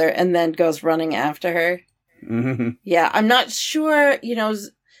mother and then goes running after her. Mm-hmm. Yeah, I'm not sure,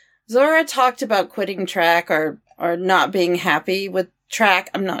 Zora talked about quitting track or not being happy with track.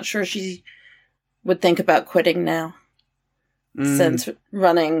 I'm not sure she would think about quitting now. Since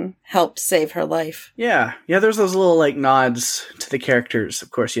running helped save her life. Yeah, there's those little, nods to the characters.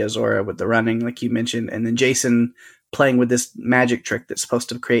 Of course, Zora with the running, like you mentioned, and then Jason playing with this magic trick that's supposed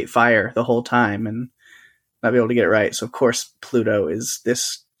to create fire the whole time and not be able to get it right. So, of course, Pluto is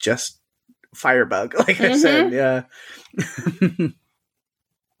this just firebug, like I said. Yeah.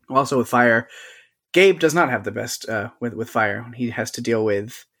 Also with fire, Gabe does not have the best with fire. He has to deal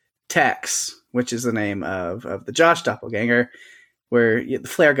with Tex, which is the name of the Josh doppelganger, where the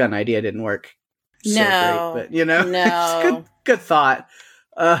flare gun idea didn't work so great. But, no. good thought.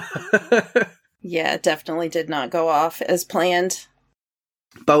 Yeah, it definitely did not go off as planned.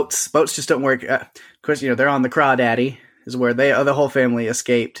 Boats just don't work. Of course, they're on the Crawdaddy, is where the whole family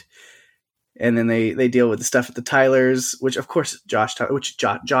escaped. And then they deal with the stuff at the Tylers, which, of course, Joshua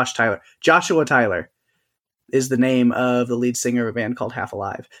Tyler is the name of the lead singer of a band called Half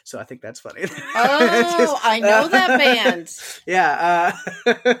Alive. So I think that's funny. Oh, I know that band. Yeah.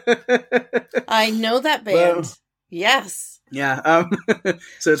 I know that band. Well, yes. Yeah.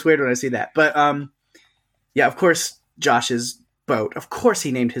 So it's weird when I see that. But, of course, Josh's boat. Of course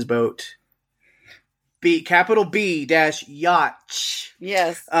he named his boat capital B dash yacht.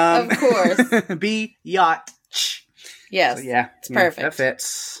 Yes, of course. B yacht. Yes. So, yeah. It's perfect. That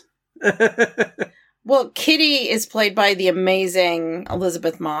fits. Well, Kitty is played by the amazing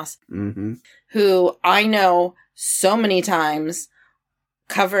Elizabeth Moss, Mm-hmm. who I know so many times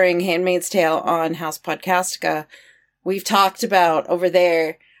covering Handmaid's Tale on House Podcastica. We've talked about over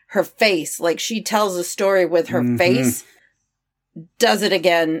there her face. Like, she tells a story with her face. Does it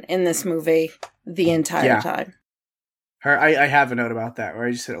again in this movie the entire time. I have a note about that where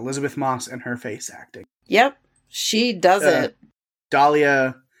I just said Elizabeth Moss and her face acting. Yep. She does it.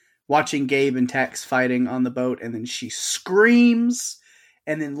 Dahlia watching Gabe and Tex fighting on the boat, and then she screams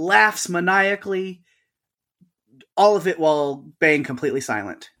and then laughs maniacally. All of it while being completely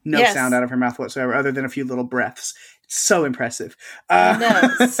silent. No sound out of her mouth whatsoever, other than a few little breaths. It's so impressive. No,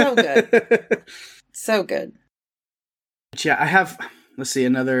 so good. So good. But yeah, I have, let's see,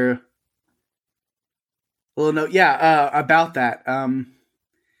 another little note. Yeah, about that.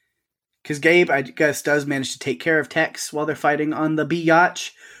 Because Gabe, I guess, does manage to take care of Tex while they're fighting on the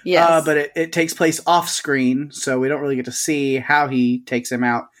biatch. Yes. But it takes place off screen, so we don't really get to see how he takes him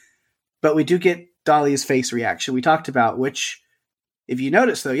out. But we do get Dahlia's face reaction we talked about, which, if you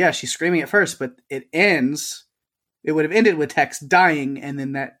notice, though, yeah, she's screaming at first, but it would have ended with Tex dying, and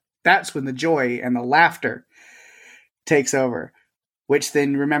then that's when the joy and the laughter takes over. Which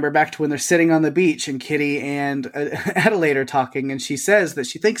then, remember back to when they're sitting on the beach and Kitty and Adelaide are talking, and she says that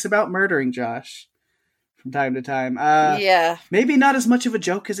she thinks about murdering Josh from time to time. Maybe not as much of a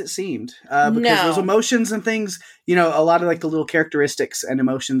joke as it seemed. Because those emotions and things, a lot of like the little characteristics and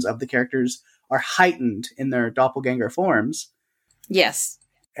emotions of the characters are heightened in their doppelganger forms. Yes.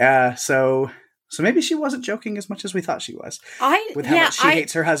 So maybe she wasn't joking as much as we thought she was. With how much she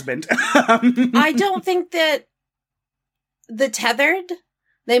hates her husband. I don't think that the tethered,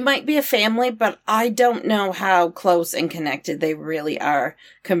 they might be a family, but I don't know how close and connected they really are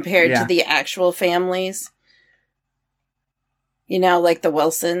compared to the actual families. Like the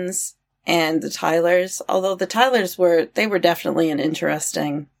Wilsons and the Tylers. Although the Tylers were definitely an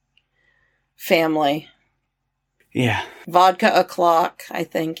interesting family. Yeah. Vodka o'clock, I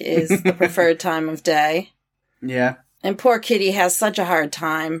think, is the preferred time of day. Yeah. And poor Kitty has such a hard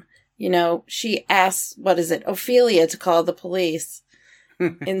time. She asks, Ophelia to call the police.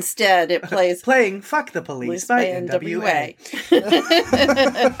 Instead, it plays... Playing Fuck the Police by NWA.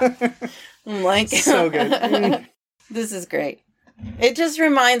 I'm like... So good. This is great. It just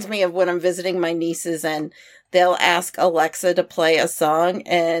reminds me of when I'm visiting my nieces and they'll ask Alexa to play a song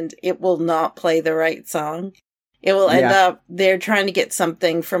and it will not play the right song. It will end up, they're trying to get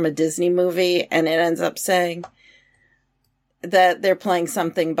something from a Disney movie and it ends up saying that they're playing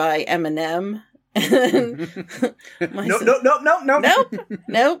something by Eminem.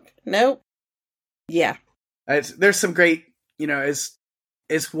 Nope. Yeah. There's some great,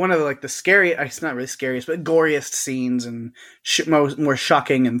 it's one of the scary, it's not really scariest, but goriest scenes and more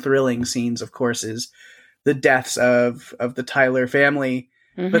shocking and thrilling scenes, of course, is the deaths of the Tyler family.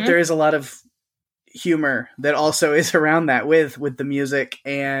 Mm-hmm. But there is a lot of humor that also is around that with the music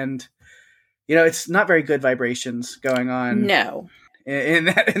and, it's not very good vibrations going on. No. In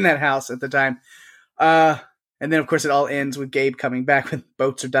that house at the time. And then, of course, it all ends with Gabe coming back with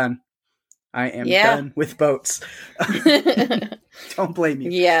boats are done. I am done with boats. Don't blame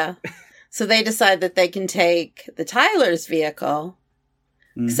you. Yeah. So they decide that they can take the Tyler's vehicle,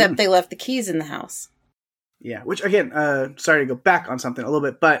 except they left the keys in the house. Yeah, which, again, sorry to go back on something a little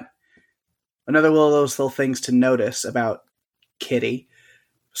bit, but another one of those little things to notice about Kitty,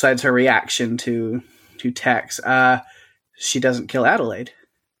 besides her reaction to Tex, she doesn't kill Adelaide.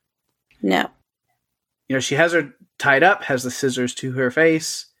 No. She has her tied up, has the scissors to her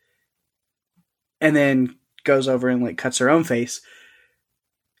face, and then goes over and cuts her own face.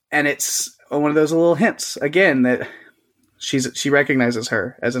 And it's one of those little hints, again, that she recognizes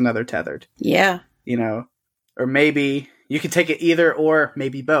her as another tethered. Yeah. Or maybe you could take it either or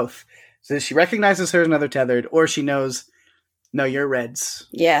maybe both. So she recognizes her as another tethered, or she knows, no, you're Red's.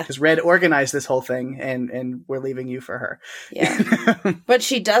 Yeah. Because Red organized this whole thing, and we're leaving you for her. Yeah. But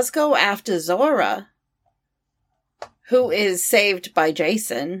she does go after Zora, who is saved by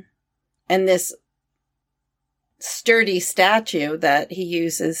Jason, and this sturdy statue that he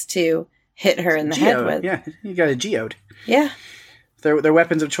uses to hit her in the head with. Yeah, you got a geode. Yeah. Their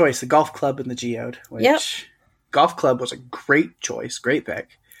weapons of choice, the golf club and the geode. Which golf club was a great choice, great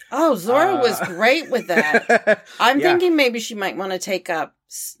pick. Oh, Zora was great with that. I'm thinking maybe she might want to take up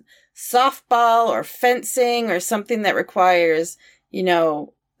softball or fencing or something that requires,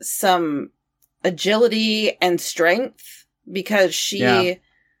 some agility and strength, because she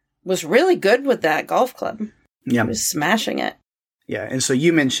was really good with that golf club. Yeah. She was smashing it. Yeah, and so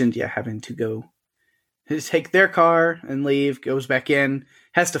you mentioned, having to go take their car and leave, goes back in,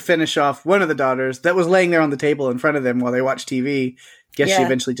 has to finish off one of the daughters that was laying there on the table in front of them while they watched TV. Guess she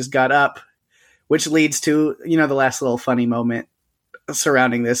eventually just got up, which leads to, the last little funny moment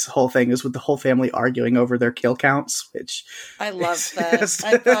surrounding this whole thing is with the whole family arguing over their kill counts, which I loved that.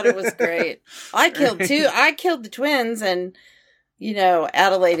 I thought it was great. I killed two. I killed the twins, and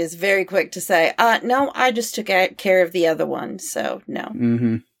Adelaide is very quick to say, no, I just took care of the other one, so no.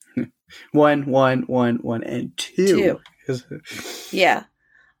 Mm-hmm. One, and two. Yeah.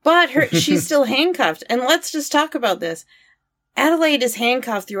 But she's still handcuffed. And let's just talk about this. Adelaide is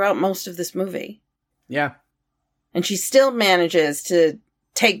handcuffed throughout most of this movie. Yeah. And she still manages to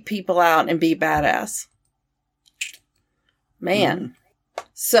take people out and be badass. Man.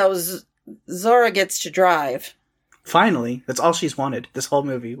 So Zora gets to drive. Finally. That's all she's wanted. This whole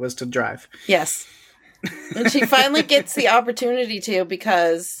movie was to drive. Yes. And she finally gets the opportunity to,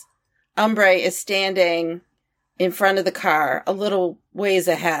 because Umbre is standing in front of the car a little ways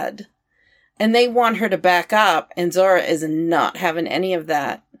ahead. And they want her to back up, and Zora is not having any of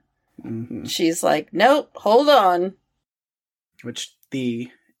that. Mm-hmm. She's like, nope, hold on. Which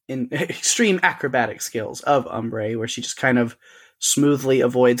the extreme acrobatic skills of Umbre, where she just kind of smoothly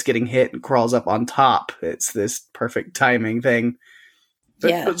avoids getting hit and crawls up on top. It's this perfect timing thing.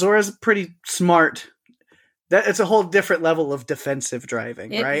 But Zora's pretty smart. It's a whole different level of defensive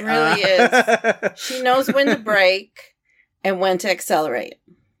driving, right? It really is. She knows when to brake and when to accelerate.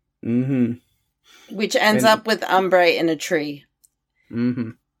 Mm-hmm. Which ends up with Umbre in a tree. Mm-hmm.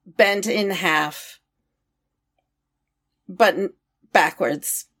 Bent in half. But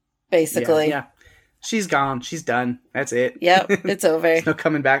backwards, basically. Yeah. She's gone. She's done. That's it. Yep, it's over. There's no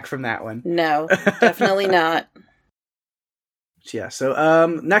coming back from that one. No, definitely not. Yeah,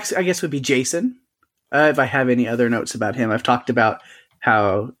 so next, I guess, would be Jason. If I have any other notes about him, I've talked about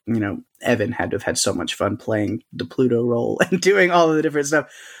how, Evan had to have had so much fun playing the Pluto role and doing all of the different stuff.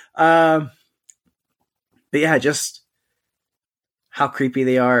 But yeah, just how creepy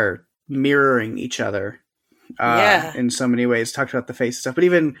they are mirroring each other in so many ways. Talked about the face stuff, but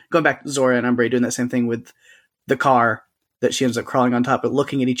even going back to Zora and Umbre doing that same thing with the car that she ends up crawling on top, but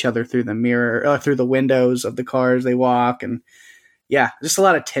looking at each other through the mirror, through the windows of the cars they walk. And yeah, just a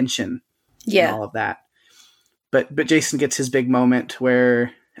lot of tension. And all of that. But Jason gets his big moment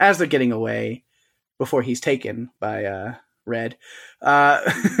where, as they're getting away, before he's taken by Red,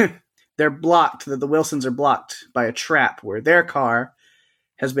 they're blocked. The Wilsons are blocked by a trap where their car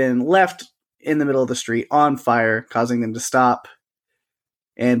has been left in the middle of the street on fire, causing them to stop.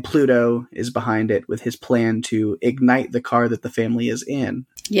 And Pluto is behind it with his plan to ignite the car that the family is in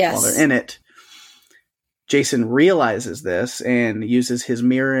while they're in it. Jason realizes this and uses his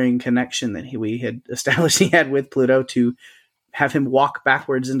mirroring connection that we had established he had with Pluto to have him walk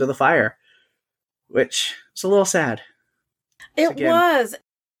backwards into the fire, which is a little sad. It was.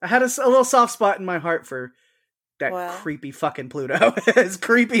 I had a little soft spot in my heart for that creepy fucking Pluto. As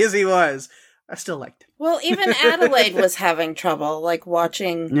creepy as he was, I still liked him. Well, even Adelaide was having trouble,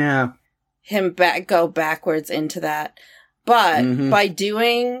 watching him go backwards into that. But by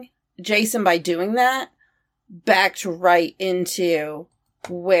doing that, backed right into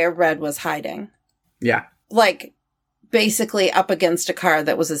where Red was hiding. Yeah. Basically up against a car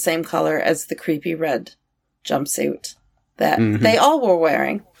that was the same color as the creepy red jumpsuit that they all were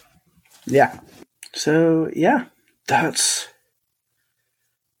wearing. Yeah. So, yeah. That's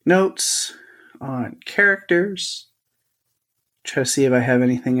notes on characters. Try to see if I have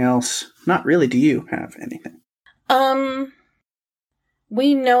anything else. Not really. Do you have anything?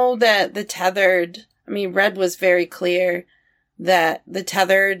 We know that the tethered... Red was very clear that the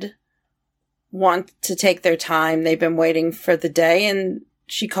tethered want to take their time. They've been waiting for the day, and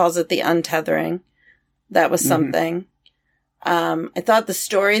she calls it the untethering. That was something. I thought the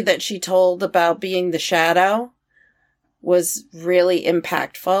story that she told about being the shadow was really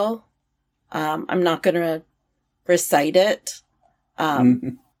impactful. I'm not going to recite it.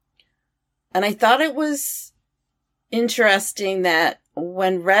 And I thought it was interesting that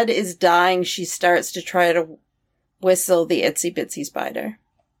when Red is dying, she starts to try to whistle the Itsy Bitsy Spider.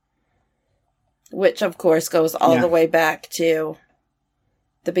 Which, of course, goes all the way back to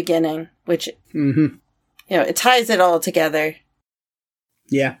the beginning, which, it ties it all together.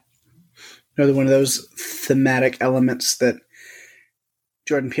 Yeah. Another one of those thematic elements that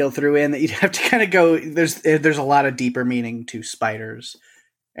Jordan Peele threw in that you'd have to kind of go, there's a lot of deeper meaning to spiders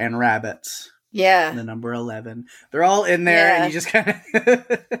and rabbits. Yeah. And the number 11. They're all in there, and you just kind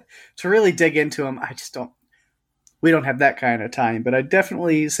of, to really dig into them, we don't have that kind of time, but I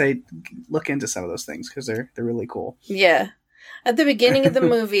definitely say look into some of those things because they're really cool. Yeah. At the beginning of the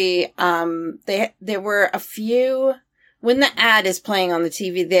movie, there were a few, when the ad is playing on the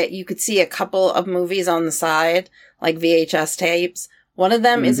TV, that you could see a couple of movies on the side, like VHS tapes. One of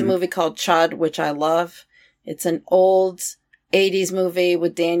them is a movie called Chud, which I love. It's an old 80s movie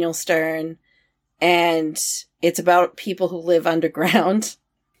with Daniel Stern, and it's about people who live underground.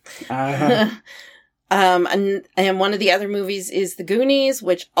 Uh-huh. And one of the other movies is The Goonies,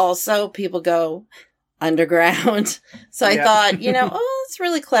 which also people go underground. So I thought, it's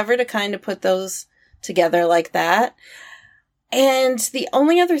really clever to kind of put those together like that. And the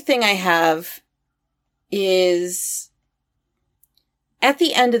only other thing I have is at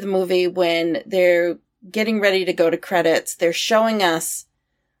the end of the movie, when they're getting ready to go to credits, they're showing us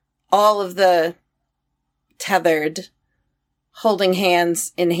all of the tethered holding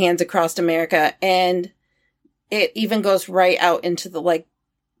hands in Hands Across America, and it even goes right out into the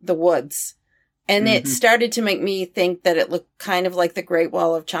woods. And it started to make me think that it looked kind of like the Great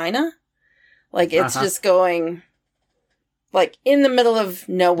Wall of China. Like it's just going like in the middle of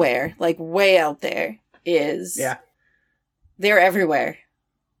nowhere, like way out there is. Yeah. They're everywhere.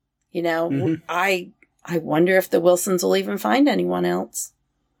 I wonder if the Wilsons will even find anyone else.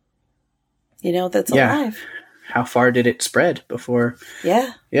 That's alive. How far did it spread before?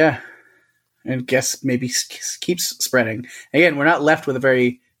 Yeah. Yeah. And guess maybe keeps spreading. Again, we're not left with a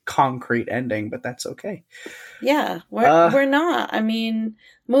very concrete ending, but that's okay. Yeah, we're not. I mean,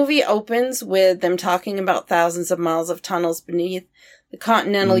 movie opens with them talking about thousands of miles of tunnels beneath the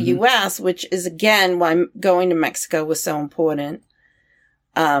continental U.S., which is, again, why going to Mexico was so important.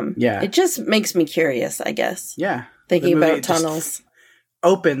 It just makes me curious, I guess. Yeah. Thinking about tunnels.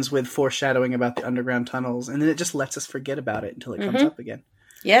 Opens with foreshadowing about the underground tunnels, and then it just lets us forget about it until it comes up again.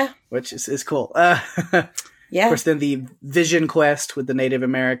 Yeah. Which is cool. Yeah. Of course, then the Vision Quest with the Native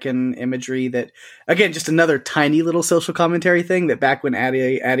American imagery that, again, just another tiny little social commentary thing that back when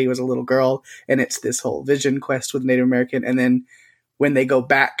Addie was a little girl, and it's this whole Vision Quest with Native American, and then when they go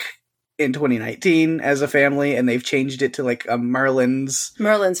back in 2019 as a family, and they've changed it to like a Merlin's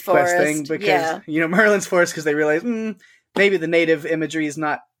Forest thing because Merlin's Forest, because they realize maybe the native imagery is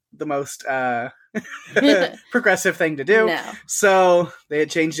not the most progressive thing to do. No. So they had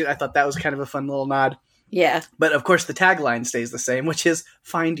changed it. I thought that was kind of a fun little nod. Yeah. But of course the tagline stays the same, which is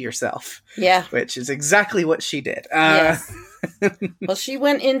 "Find yourself." Yeah. Which is exactly what she did. Yes. Well, she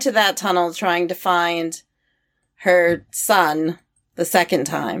went into that tunnel trying to find her son the second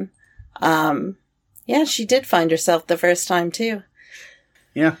time. She did find herself the first time too.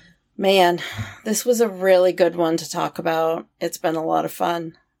 Yeah. Man, this was a really good one to talk about. It's been a lot of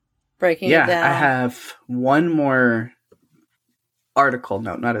fun breaking it down. Yeah, I have one more article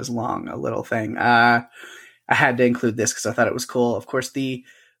note, not as long, a little thing. I had to include this because I thought it was cool. Of course, the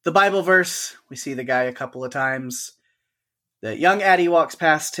Bible verse, we see the guy a couple of times. The young Addie walks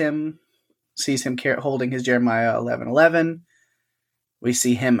past him, sees him holding his Jeremiah 11:11. We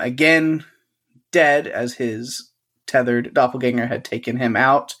see him again dead as his tethered doppelganger had taken him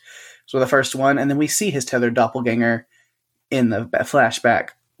out. So the first one, and then we see his tethered doppelganger in the flashback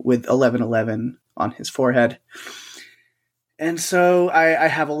with 11:11 on his forehead. And so I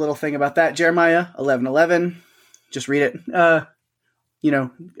have a little thing about that. Jeremiah 11:11. Just read it.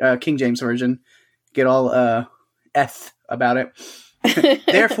 King James Version. Get all about it.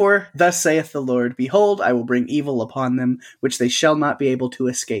 Therefore, thus saith the Lord, Behold, I will bring evil upon them, which they shall not be able to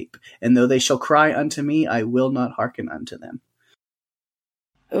escape. And though they shall cry unto me, I will not hearken unto them.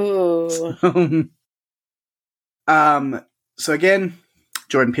 Ooh. So again,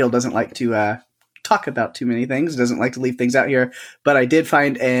 Jordan Peele doesn't like to talk about too many things, doesn't like to leave things out here, but I did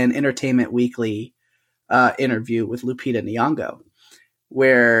find an Entertainment Weekly interview with Lupita Nyong'o,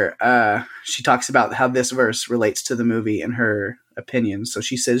 where she talks about how this verse relates to the movie and her opinions. So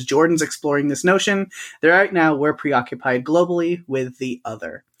she says, Jordan's exploring this notion that right now we're preoccupied globally with the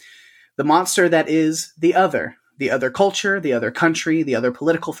other. The monster that is the other culture, the other country, the other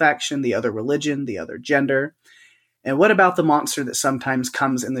political faction, the other religion, the other gender. And what about the monster that sometimes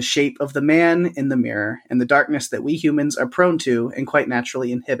comes in the shape of the man in the mirror and the darkness that we humans are prone to and quite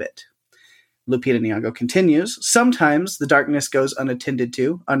naturally inhibit? Lupita Nyong'o continues, sometimes the darkness goes unattended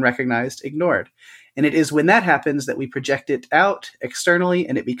to, unrecognized, ignored. And it is when that happens that we project it out externally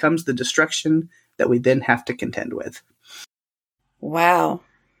and it becomes the destruction that we then have to contend with. Wow.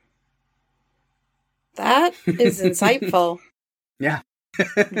 That is insightful. Yeah.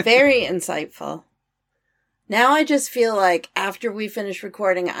 Very insightful. Now I just feel like after we finish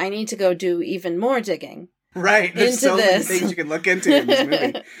recording, I need to go do even more digging. Right. There's so many things you can look into in this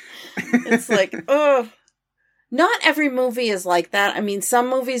movie. It's like, not every movie is like that. I mean, some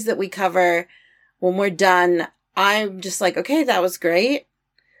movies that we cover, when we're done, I'm just like, okay, that was great.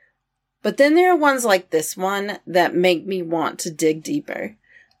 But then there are ones like this one that make me want to dig deeper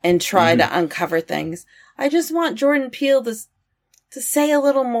and try to uncover things. I just want Jordan Peele to say a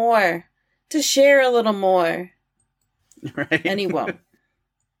little more, to share a little more. Right. And he won't.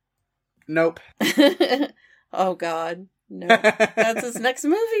 Nope. Oh, God. No. That's his next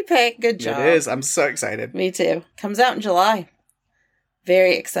movie pick. Good job. It is. I'm so excited. Me too. Comes out in July.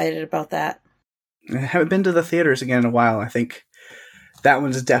 Very excited about that. I haven't been to the theaters again in a while. I think that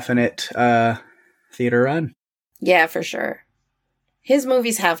one's a definite theater run. Yeah, for sure. His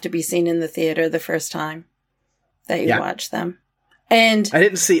movies have to be seen in the theater the first time that you watch them. And I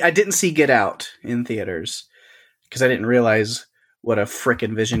didn't see Get Out in theaters because I didn't realize what a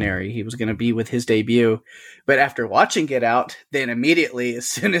frickin' visionary he was going to be with his debut. But after watching Get Out, then immediately, as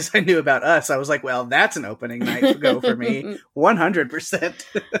soon as I knew about Us, I was like, well, that's an opening night go for me. 100%.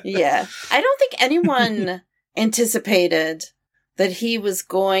 Yeah. I don't think anyone anticipated that he was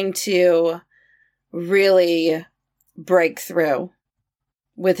going to really break through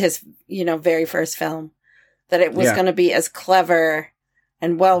with his, very first film. That it was going to be as clever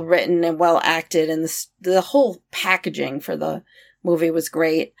and well written and well acted, and the whole packaging for the movie was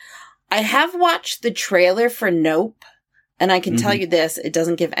great. I have watched the trailer for Nope, and I can tell you this, it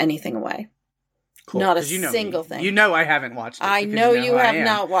doesn't give anything away. Cool. Not a single thing. You know I haven't watched it. I know you have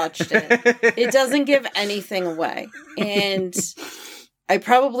not watched it. It doesn't give anything away. And I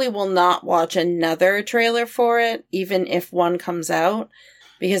probably will not watch another trailer for it, even if one comes out,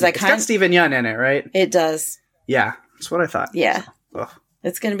 because it's got Steven Yeun in it, right? It does. Yeah, that's what I thought. Yeah. Ugh.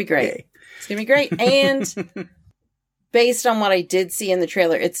 It's going to be great. Yay. It's going to be great. And based on what I did see in the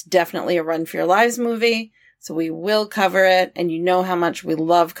trailer, it's definitely a Run for Your Lives movie. So we will cover it. And you know how much we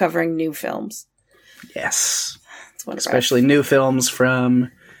love covering new films. Yes. It's one of especially new films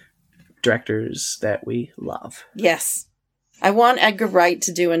from directors that we love. Yes. I want Edgar Wright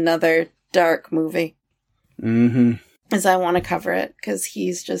to do another dark movie. Mm-hmm. As I want to cover it. Because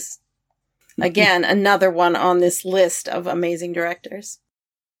he's just, again, another one on this list of amazing directors.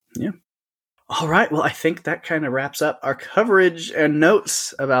 Yeah. All right. Well, I think that kind of wraps up our coverage and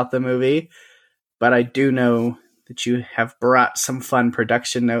notes about the movie. But I do know that you have brought some fun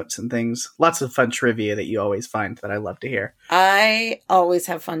production notes and things. Lots of fun trivia that you always find that I love to hear. I always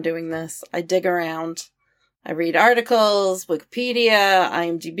have fun doing this. I dig around. I read articles, Wikipedia,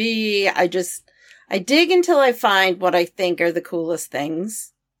 IMDb. I dig until I find what I think are the coolest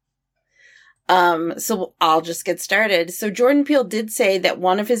things. So I'll just get started. So Jordan Peele did say that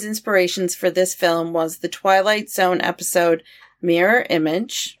one of his inspirations for this film was the Twilight Zone episode Mirror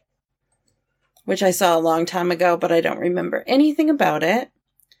Image, which I saw a long time ago, but I don't remember anything about it.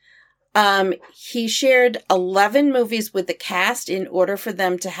 He shared 11 movies with the cast in order for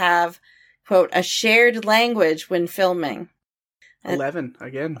them to have, quote, a shared language when filming. 11,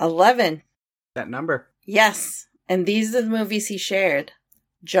 again. 11. That number. Yes. And these are the movies he shared.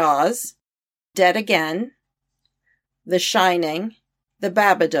 Jaws, Dead Again, The Shining, The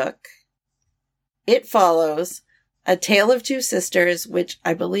Babadook, It Follows, A Tale of Two Sisters, which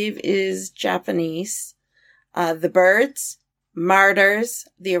I believe is Japanese, The Birds, Martyrs,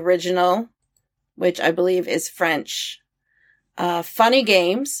 the original, which I believe is French, Funny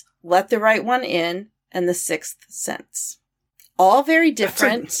Games, Let the Right One In, and The Sixth Sense. All very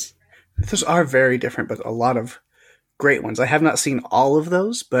different. Those are very different, but a lot of great ones. I have not seen all of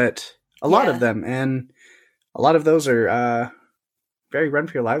those, but a lot of them. And a lot of those are very Run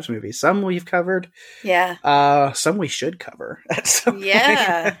for Your Lives movies. Some we've covered. Yeah. Some we should cover at some point.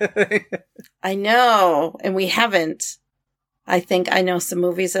 Yeah. I know. And we haven't. I think I know some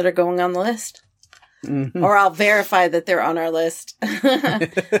movies that are going on the list. Mm-hmm. Or I'll verify that they're on our list.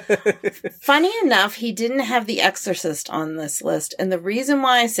 Funny enough, he didn't have The Exorcist on this list. And the reason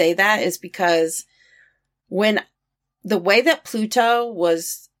why I say that is because when the way that Pluto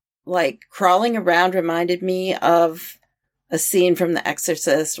was like crawling around reminded me of a scene from The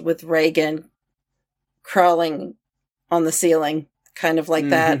Exorcist with Reagan crawling on the ceiling, kind of like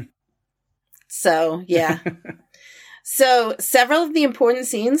that. So, yeah. So, several of the important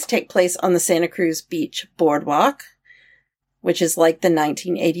scenes take place on the Santa Cruz Beach boardwalk, which is like the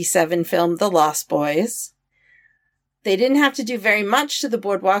 1987 film The Lost Boys. They didn't have to do very much to the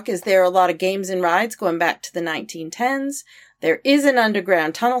boardwalk as there are a lot of games and rides going back to the 1910s. There is an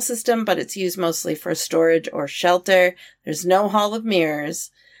underground tunnel system, but it's used mostly for storage or shelter. There's no Hall of Mirrors.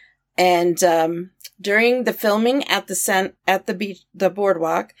 And during the filming at the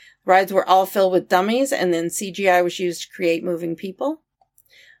boardwalk, rides were all filled with dummies, and then CGI was used to create moving people.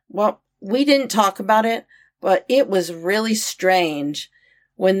 Well, we didn't talk about it, but it was really strange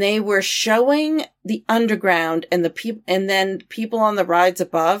when they were showing the underground and the people, and then people on the rides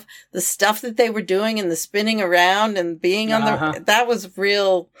above, the stuff that they were doing and the spinning around and being on that was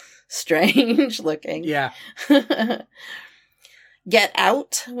real strange looking. Yeah. Get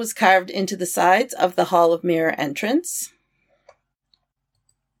Out was carved into the sides of the Hall of Mirror entrance.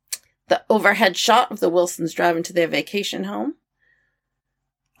 The overhead shot of the Wilsons driving to their vacation home,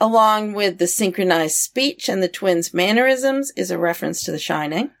 along with the synchronized speech and the twins' mannerisms, is a reference to The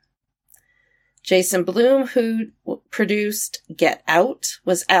Shining. Jason Blum, who produced Get Out,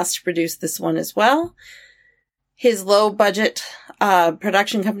 was asked to produce this one as well. His low-budget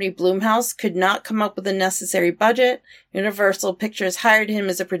production company, Blumhouse, could not come up with the necessary budget. Universal Pictures hired him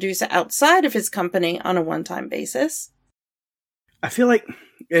as a producer outside of his company on a one-time basis. I feel like,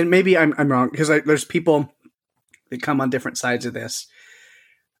 and maybe I'm wrong, because there's people that come on different sides of this.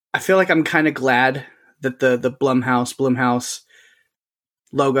 I feel like I'm kind of glad that the Blumhouse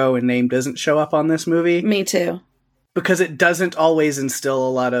logo and name doesn't show up on this movie. Me too. Because it doesn't always instill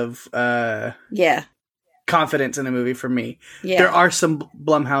a lot of confidence in a movie for me. Yeah. There are some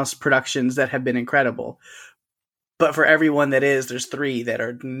Blumhouse productions that have been incredible. But for everyone that is, there's 3 that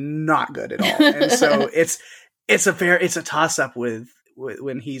are not good at all. And so it's a toss-up with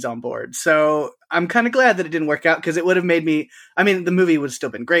when he's on board. So I'm kind of glad that it didn't work out, because it would have made me, I mean, the movie would have still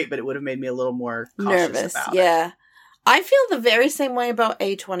been great, but it would have made me a little more nervous about it. I feel the very same way about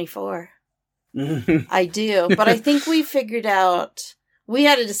A24. I do. But I think we figured out, we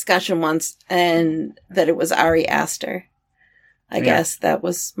had a discussion once, and that it was Ari Aster. I guess that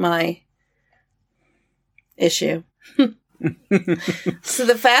was my issue. So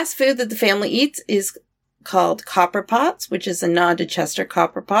the fast food that the family eats is called Copper Pots, which is a nod to Chester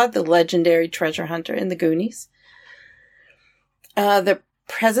Copperpot, the legendary treasure hunter in the Goonies. The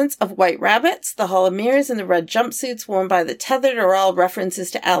presence of white rabbits, the Hall of Mirrors, and the red jumpsuits worn by the tethered are all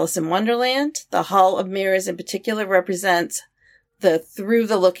references to Alice in Wonderland. The Hall of Mirrors in particular represents the Through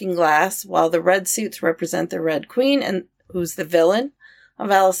the Looking Glass, while the red suits represent the Red Queen, and who's the villain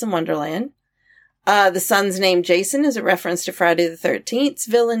of Alice in Wonderland. The son's name Jason is a reference to Friday the 13th's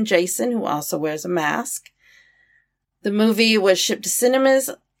villain Jason, who also wears a mask. The movie was shipped to cinemas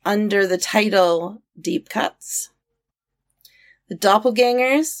under the title Deep Cuts. The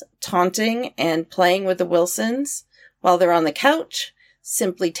doppelgangers taunting and playing with the Wilsons while they're on the couch,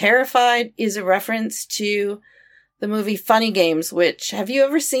 simply terrified, is a reference to the movie Funny Games, which, have you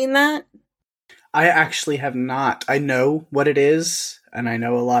ever seen that? I actually have not. I know what it is, and I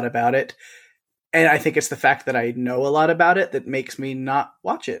know a lot about it. And I think it's the fact that I know a lot about it that makes me not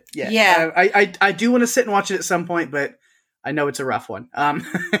watch it yet. Yeah. I do want to sit and watch it at some point, but I know it's a rough one.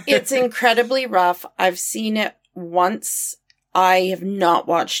 It's incredibly rough. I've seen it once. I have not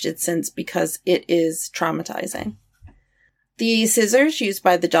watched it since because it is traumatizing. The scissors used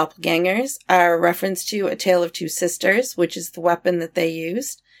by the doppelgangers are a reference to A Tale of Two Sisters, which is the weapon that they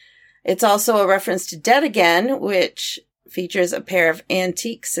used. It's also a reference to Dead Again, which features a pair of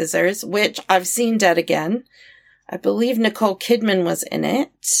antique scissors, which I've seen Dead Again. I believe Nicole Kidman was in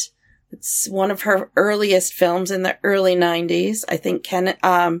it. It's one of her earliest films in the early 90s. I think Kenneth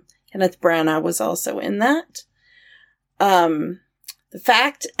Branagh was also in that. The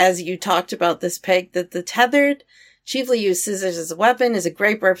fact, as you talked about this, Peg, that the tethered chiefly use scissors as a weapon is a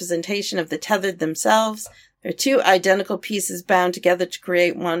great representation of the tethered themselves. They're 2 identical pieces bound together to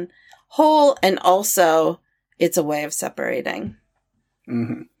create one whole, and also it's a way of separating.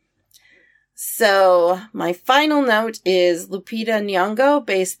 Mm-hmm. So my final note is Lupita Nyong'o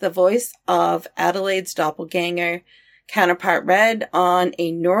based the voice of Adelaide's doppelganger counterpart Red on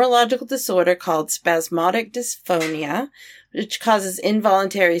a neurological disorder called spasmodic dysphonia, which causes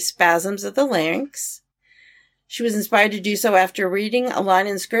involuntary spasms of the larynx. She was inspired to do so after reading a line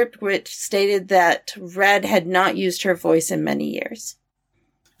in script which stated that Red had not used her voice in many years.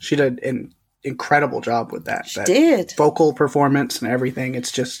 She did an incredible job with that. She did. Vocal performance and everything.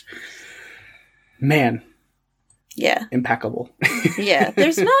 It's just, man. Yeah. Impeccable. Yeah.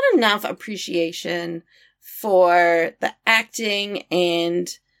 There's not enough appreciation for the acting and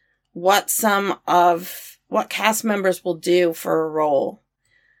what cast members will do for a role.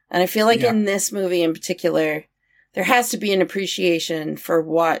 And I feel like in this movie in particular, there has to be an appreciation for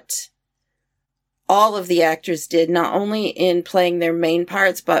what all of the actors did, not only in playing their main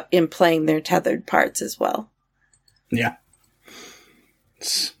parts, but in playing their tethered parts as well. Yeah.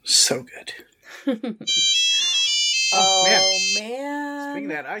 It's so good. Man. Speaking of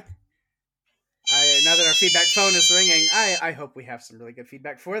that, I now that our feedback phone is ringing, I hope we have some really good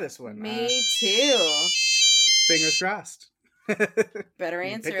feedback for this one. Me too. Fingers crossed. Better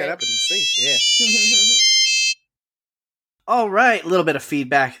answer Pick that up and see. Yeah. All right, a little bit of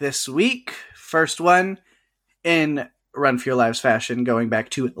feedback this week. First one, in Run for Your Lives fashion, going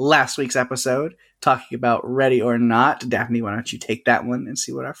back to last week's episode, talking about Ready or Not. Daphne, why don't you take that one and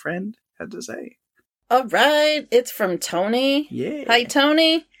see what our friend had to say? All right, it's from Tony. Yeah. Hi,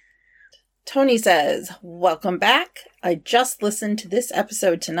 Tony. Tony says, welcome back. I just listened to this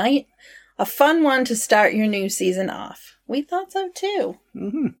episode tonight. A fun one to start your new season off. We thought so too.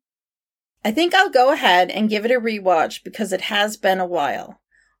 Mm-hmm. I think I'll go ahead and give it a rewatch because it has been a while.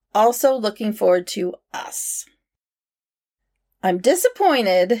 Also looking forward to Us. I'm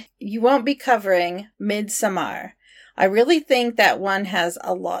disappointed you won't be covering Midsommar. I really think that one has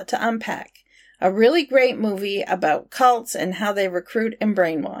a lot to unpack. A really great movie about cults and how they recruit and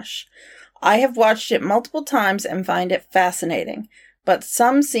brainwash. I have watched it multiple times and find it fascinating, but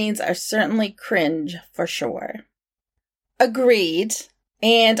some scenes are certainly cringe for sure. Agreed.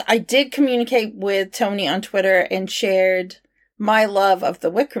 And I did communicate with Tony on Twitter and shared my love of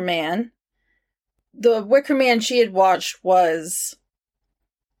The Wicker Man. The Wicker Man she had watched was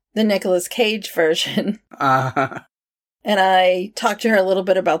the Nicolas Cage version. And I talked to her a little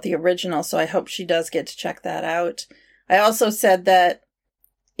bit about the original, so I hope she does get to check that out. I also said that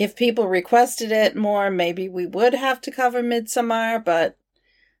if people requested it more, maybe we would have to cover Midsommar, but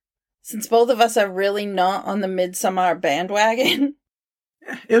since both of us are really not on the Midsommar bandwagon...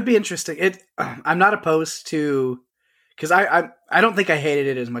 It would be interesting. I'm not opposed to, because I don't think I hated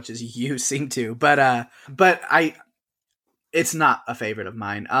it as much as you seem to, but it's not a favorite of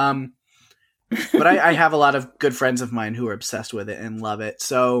mine. But I have a lot of good friends of mine who are obsessed with it and love it.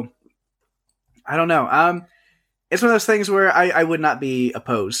 So I don't know. It's one of those things where I would not be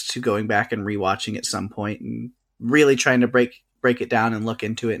opposed to going back and rewatching at some point and really trying to break it down and look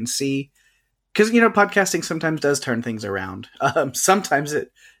into it and see. Because, podcasting sometimes does turn things around. Sometimes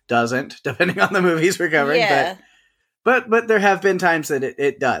it doesn't, depending on the movies we're covering. Yeah. But there have been times that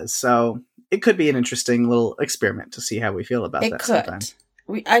it does. So it could be an interesting little experiment to see how we feel about that sometime.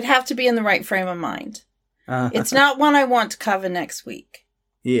 I'd have to be in the right frame of mind. It's not one I want to cover next week.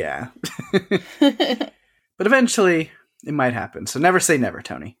 Yeah. But eventually, it might happen. So never say never,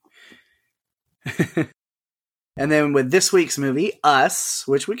 Tony. And then with this week's movie, Us,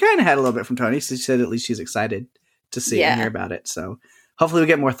 which we kind of had a little bit from Tony, so she said at least she's excited to see and hear about it. So hopefully we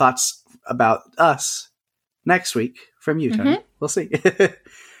get more thoughts about Us next week from you, Tony. Mm-hmm. We'll see.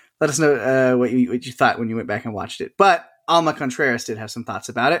 Let us know what you thought when you went back and watched it. But Alma Contreras did have some thoughts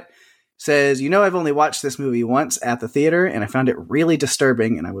about it. Says, I've only watched this movie once at the theater, and I found it really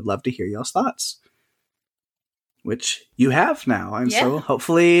disturbing, and I would love to hear y'all's thoughts. Which you have now. And so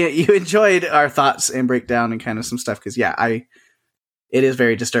hopefully you enjoyed our thoughts and breakdown and kind of some stuff. Because, it is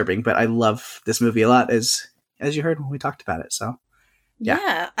very disturbing. But I love this movie a lot, as you heard when we talked about it. So,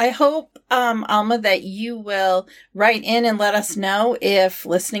 yeah. I hope, Alma, that you will write in and let us know if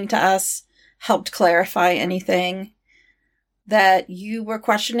listening to us helped clarify anything that you were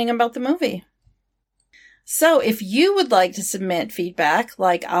questioning about the movie. So, if you would like to submit feedback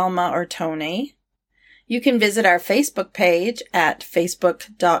like Alma or Tony... You can visit our Facebook page at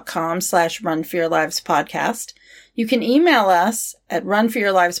facebook.com/runforyourlivespodcast. You can email us at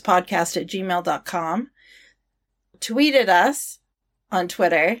runforyourlivespodcast@gmail.com. Tweet at us on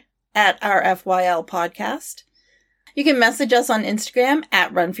Twitter at RFYL Podcast. You can message us on Instagram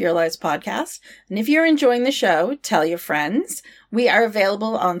at runforyourlivespodcast. And if you're enjoying the show, tell your friends. We are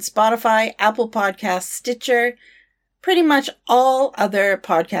available on Spotify, Apple Podcasts, Stitcher, pretty much all other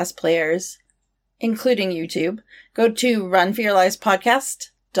podcast players, including YouTube. Go to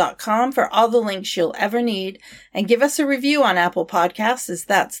runforyourlivespodcast.com for all the links you'll ever need, and give us a review on Apple Podcasts, as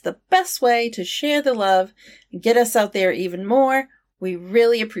that's the best way to share the love and get us out there even more. We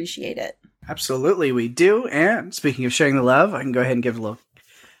really appreciate it. Absolutely, we do. And speaking of sharing the love, I can go ahead and give a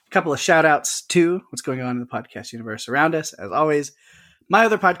couple of shout outs to what's going on in the podcast universe around us. As always, my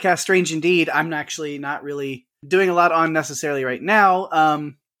other podcast, Strange Indeed, I'm actually not really doing a lot on necessarily right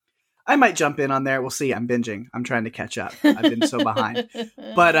now. I might jump in on there. We'll see. I'm binging. I'm trying to catch up. I've been so behind.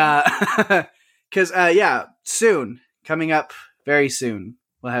 But, because, soon, coming up very soon,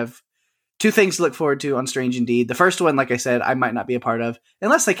 we'll have 2 things to look forward to on Strange Indeed. The first one, like I said, I might not be a part of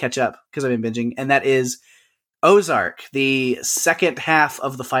unless I catch up because I've been binging. And that is Ozark, the second half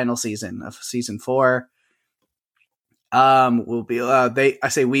of the final season of season 4. Will be, I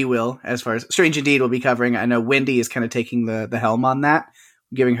say we will, as far as Strange Indeed will be covering. I know Wendy is kind of taking the helm on that,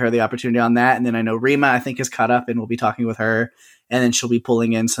 giving her the opportunity on that. And then I know Rima, I think, is caught up and we'll be talking with her. And then she'll be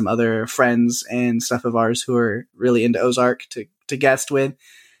pulling in some other friends and stuff of ours who are really into Ozark to guest with.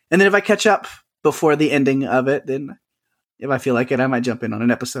 And then if I catch up before the ending of it, then if I feel like it, I might jump in on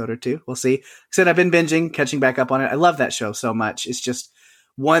an episode or two. We'll see. Like I said, I've been binging, catching back up on it. I love that show so much. It's just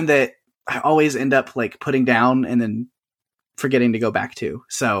one that I always end up like putting down and then forgetting to go back to.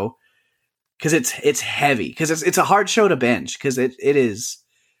 So, because it's heavy, because it's a hard show to binge, because it is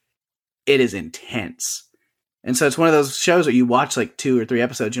intense. And so it's one of those shows that you watch like 2 or 3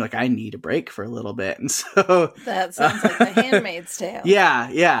 episodes, you're like, I need a break for a little bit. And so that sounds like The Handmaid's Tale.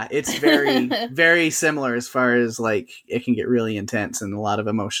 Yeah. It's very, very similar as far as like it can get really intense and a lot of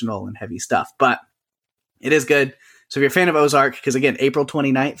emotional and heavy stuff. But it is good. So if you're a fan of Ozark, because again, April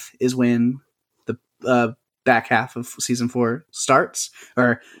 29th is when the back half of season 4 starts,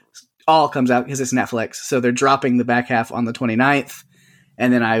 or all comes out because it's Netflix. So they're dropping the back half on the 29th.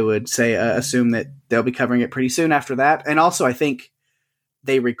 And then I would say, assume that they'll be covering it pretty soon after that. And also, I think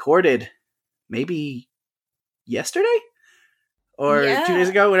they recorded maybe yesterday or 2 days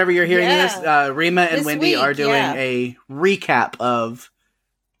ago, whenever you're hearing this. Rima and Wendy are doing a recap of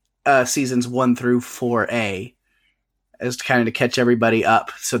seasons 1 through 4A as kind of to catch everybody up.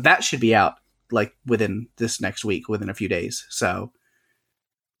 So that should be out like within this next week, within a few days. So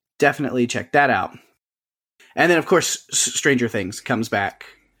definitely check that out. And then, of course, Stranger Things comes back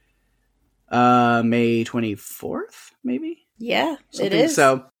May 24th, maybe? Yeah, something. It is.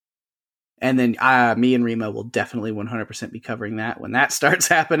 So, and then me and Rima will definitely 100% be covering that when that starts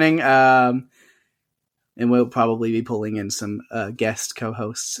happening. And we'll probably be pulling in some guest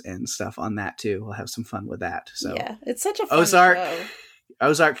co-hosts and stuff on that, too. We'll have some fun with that. So yeah, it's such a fun show.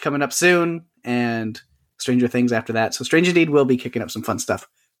 Ozark coming up soon, and Stranger Things after that. So Strange Indeed will be kicking up some fun stuff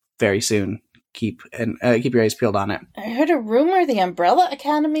very soon. Keep your eyes peeled on it. I heard a rumor the Umbrella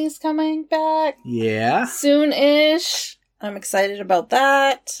Academy is coming back. Yeah. Soon-ish. I'm excited about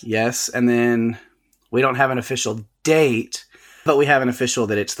that. Yes, and then we don't have an official date, but we have an official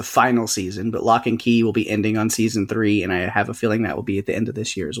that it's the final season, but Lock and Key will be ending on season 3, and I have a feeling that will be at the end of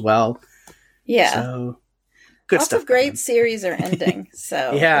this year as well. Yeah. So, good Lots stuff. Lots of great series are ending,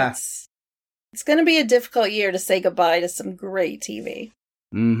 so yeah. It's going to be a difficult year to say goodbye to some great TV.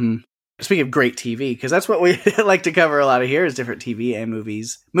 Mm-hmm. Speaking of great TV, because that's what we like to cover a lot of here is different TV and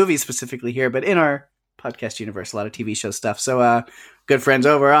movies specifically here, but in our podcast universe, a lot of TV show stuff. So good friends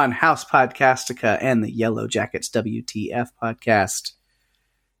over on House Podcastica and the Yellow Jackets WTF podcast.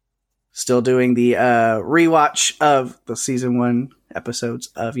 Still doing the rewatch of the season 1 episodes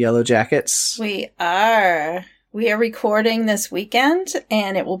of Yellow Jackets. We are recording this weekend,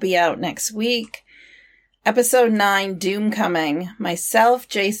 and it will be out next week. Episode 9, Doom Coming. Myself,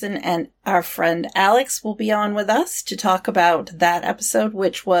 Jason, and our friend Alex will be on with us to talk about that episode,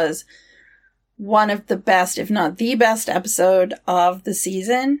 which was one of the best, if not the best episode of the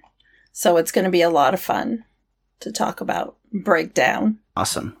season. So it's going to be a lot of fun to talk about, break down.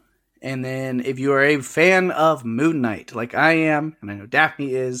 Awesome. And then if you are a fan of Moon Knight, like I am, and I know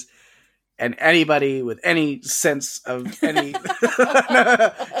Daphne is, and anybody with any sense of any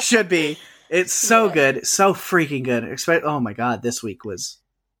should be, it's so good, so freaking good. Oh my god, this week was...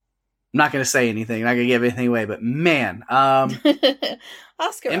 I'm not going to say anything, not going to give anything away, but man,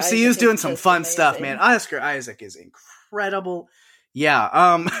 Oscar MCU's doing some fun stuff, man. Oscar Isaac is incredible.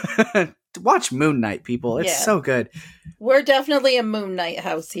 Yeah, watch Moon Knight, people. It's so good. We're definitely a Moon Knight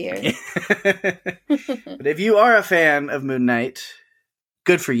house here. But if you are a fan of Moon Knight,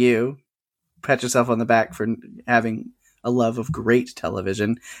 good for you. Pat yourself on the back for having a love of great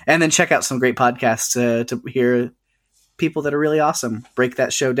television, and then check out some great podcasts to hear people that are really awesome break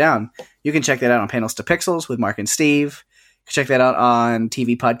that show down. You can check that out on Panels to Pixels with Mark and Steve. You can check that out on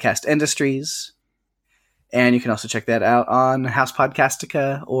TV Podcast Industries, and you can also check that out on House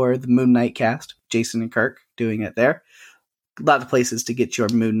Podcastica or the Moon Knight Cast. Jason and Kirk doing it there. A lot of places to get your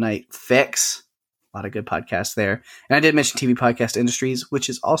Moon Knight fix. A lot of good podcasts there. And I did mention TV Podcast Industries, which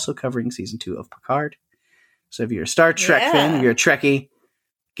is also covering season 2 of Picard. So if you're a Star Trek fan, if you're a Trekkie,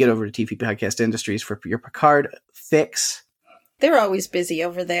 get over to TV Podcast Industries for your Picard fix. They're always busy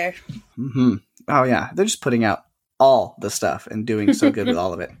over there. Mm-hmm. Oh, yeah. They're just putting out all the stuff and doing so good with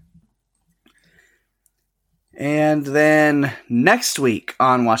all of it. And then next week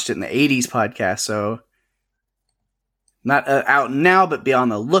on Watched It in the 80s podcast, so not out now, but be on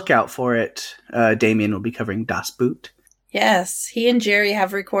the lookout for it, Damien will be covering Das Boot. Yes, he and Jerry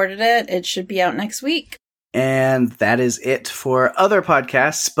have recorded it. It should be out next week. And that is it for other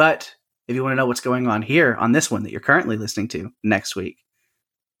podcasts. But if you want to know what's going on here on this one that you're currently listening to next week,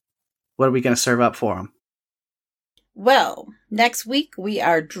 what are we going to serve up for them? Well, next week we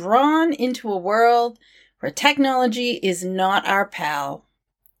are drawn into a world where technology is not our pal.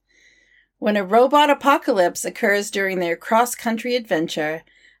 When a robot apocalypse occurs during their cross-country adventure,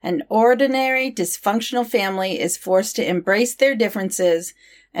 An ordinary, dysfunctional family is forced to embrace their differences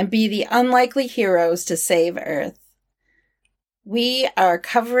and be the unlikely heroes to save Earth. We are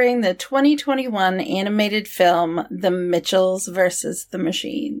covering the 2021 animated film, The Mitchells vs. the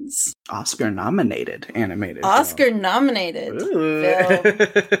Machines. Oscar-nominated animated Oscar-nominated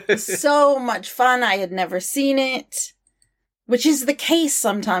film. So much fun. I had never seen it, which is the case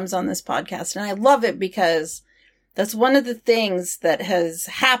sometimes on this podcast. And I love it because that's one of the things that has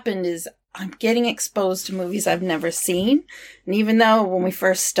happened is I'm getting exposed to movies I've never seen. And even though when we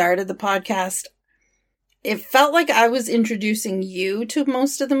first started the podcast, it felt like I was introducing you to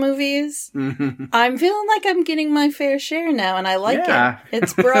most of the movies. I'm feeling like I'm getting my fair share now, and I like it.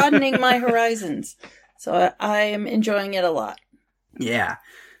 It's broadening my horizons. So I am enjoying it a lot. Yeah,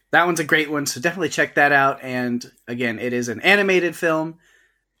 that one's a great one, so definitely check that out. And again, it is an animated film,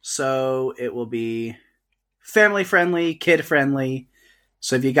 so it will be family-friendly, kid-friendly.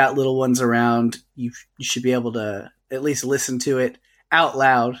 So if you got little ones around, you should be able to at least listen to it out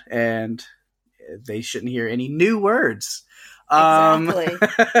loud, and they shouldn't hear any new words. Exactly.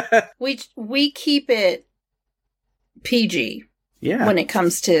 We keep it PG. Yeah. When it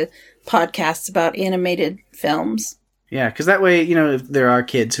comes to podcasts about animated films. Yeah, because that way, if there are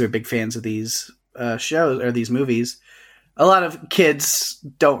kids who are big fans of these shows or these movies, a lot of kids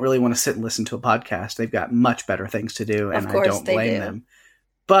don't really want to sit and listen to a podcast. They've got much better things to do, and I don't blame them.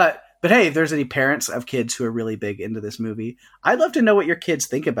 But hey, if there's any parents of kids who are really big into this movie, I'd love to know what your kids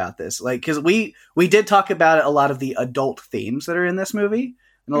think about this. Like, because we did talk about a lot of the adult themes that are in this movie,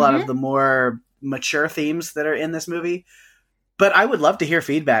 and a lot of the more mature themes that are in this movie. But I would love to hear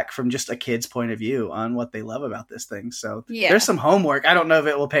feedback from just a kid's point of view on what they love about this thing. So there's some homework. I don't know if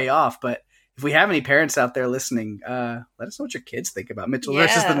it will pay off, but if we have any parents out there listening, let us know what your kids think about Mitchell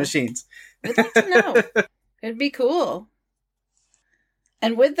versus the Machines. We'd like to know. It'd be cool.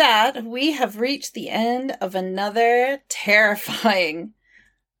 And with that, we have reached the end of another terrifying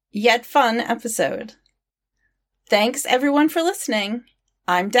yet fun episode. Thanks everyone for listening.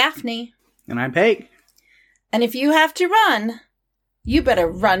 I'm Daphne. And I'm Peg. And if you have to run, you better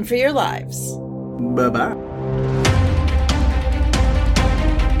run for your lives. Bye-bye.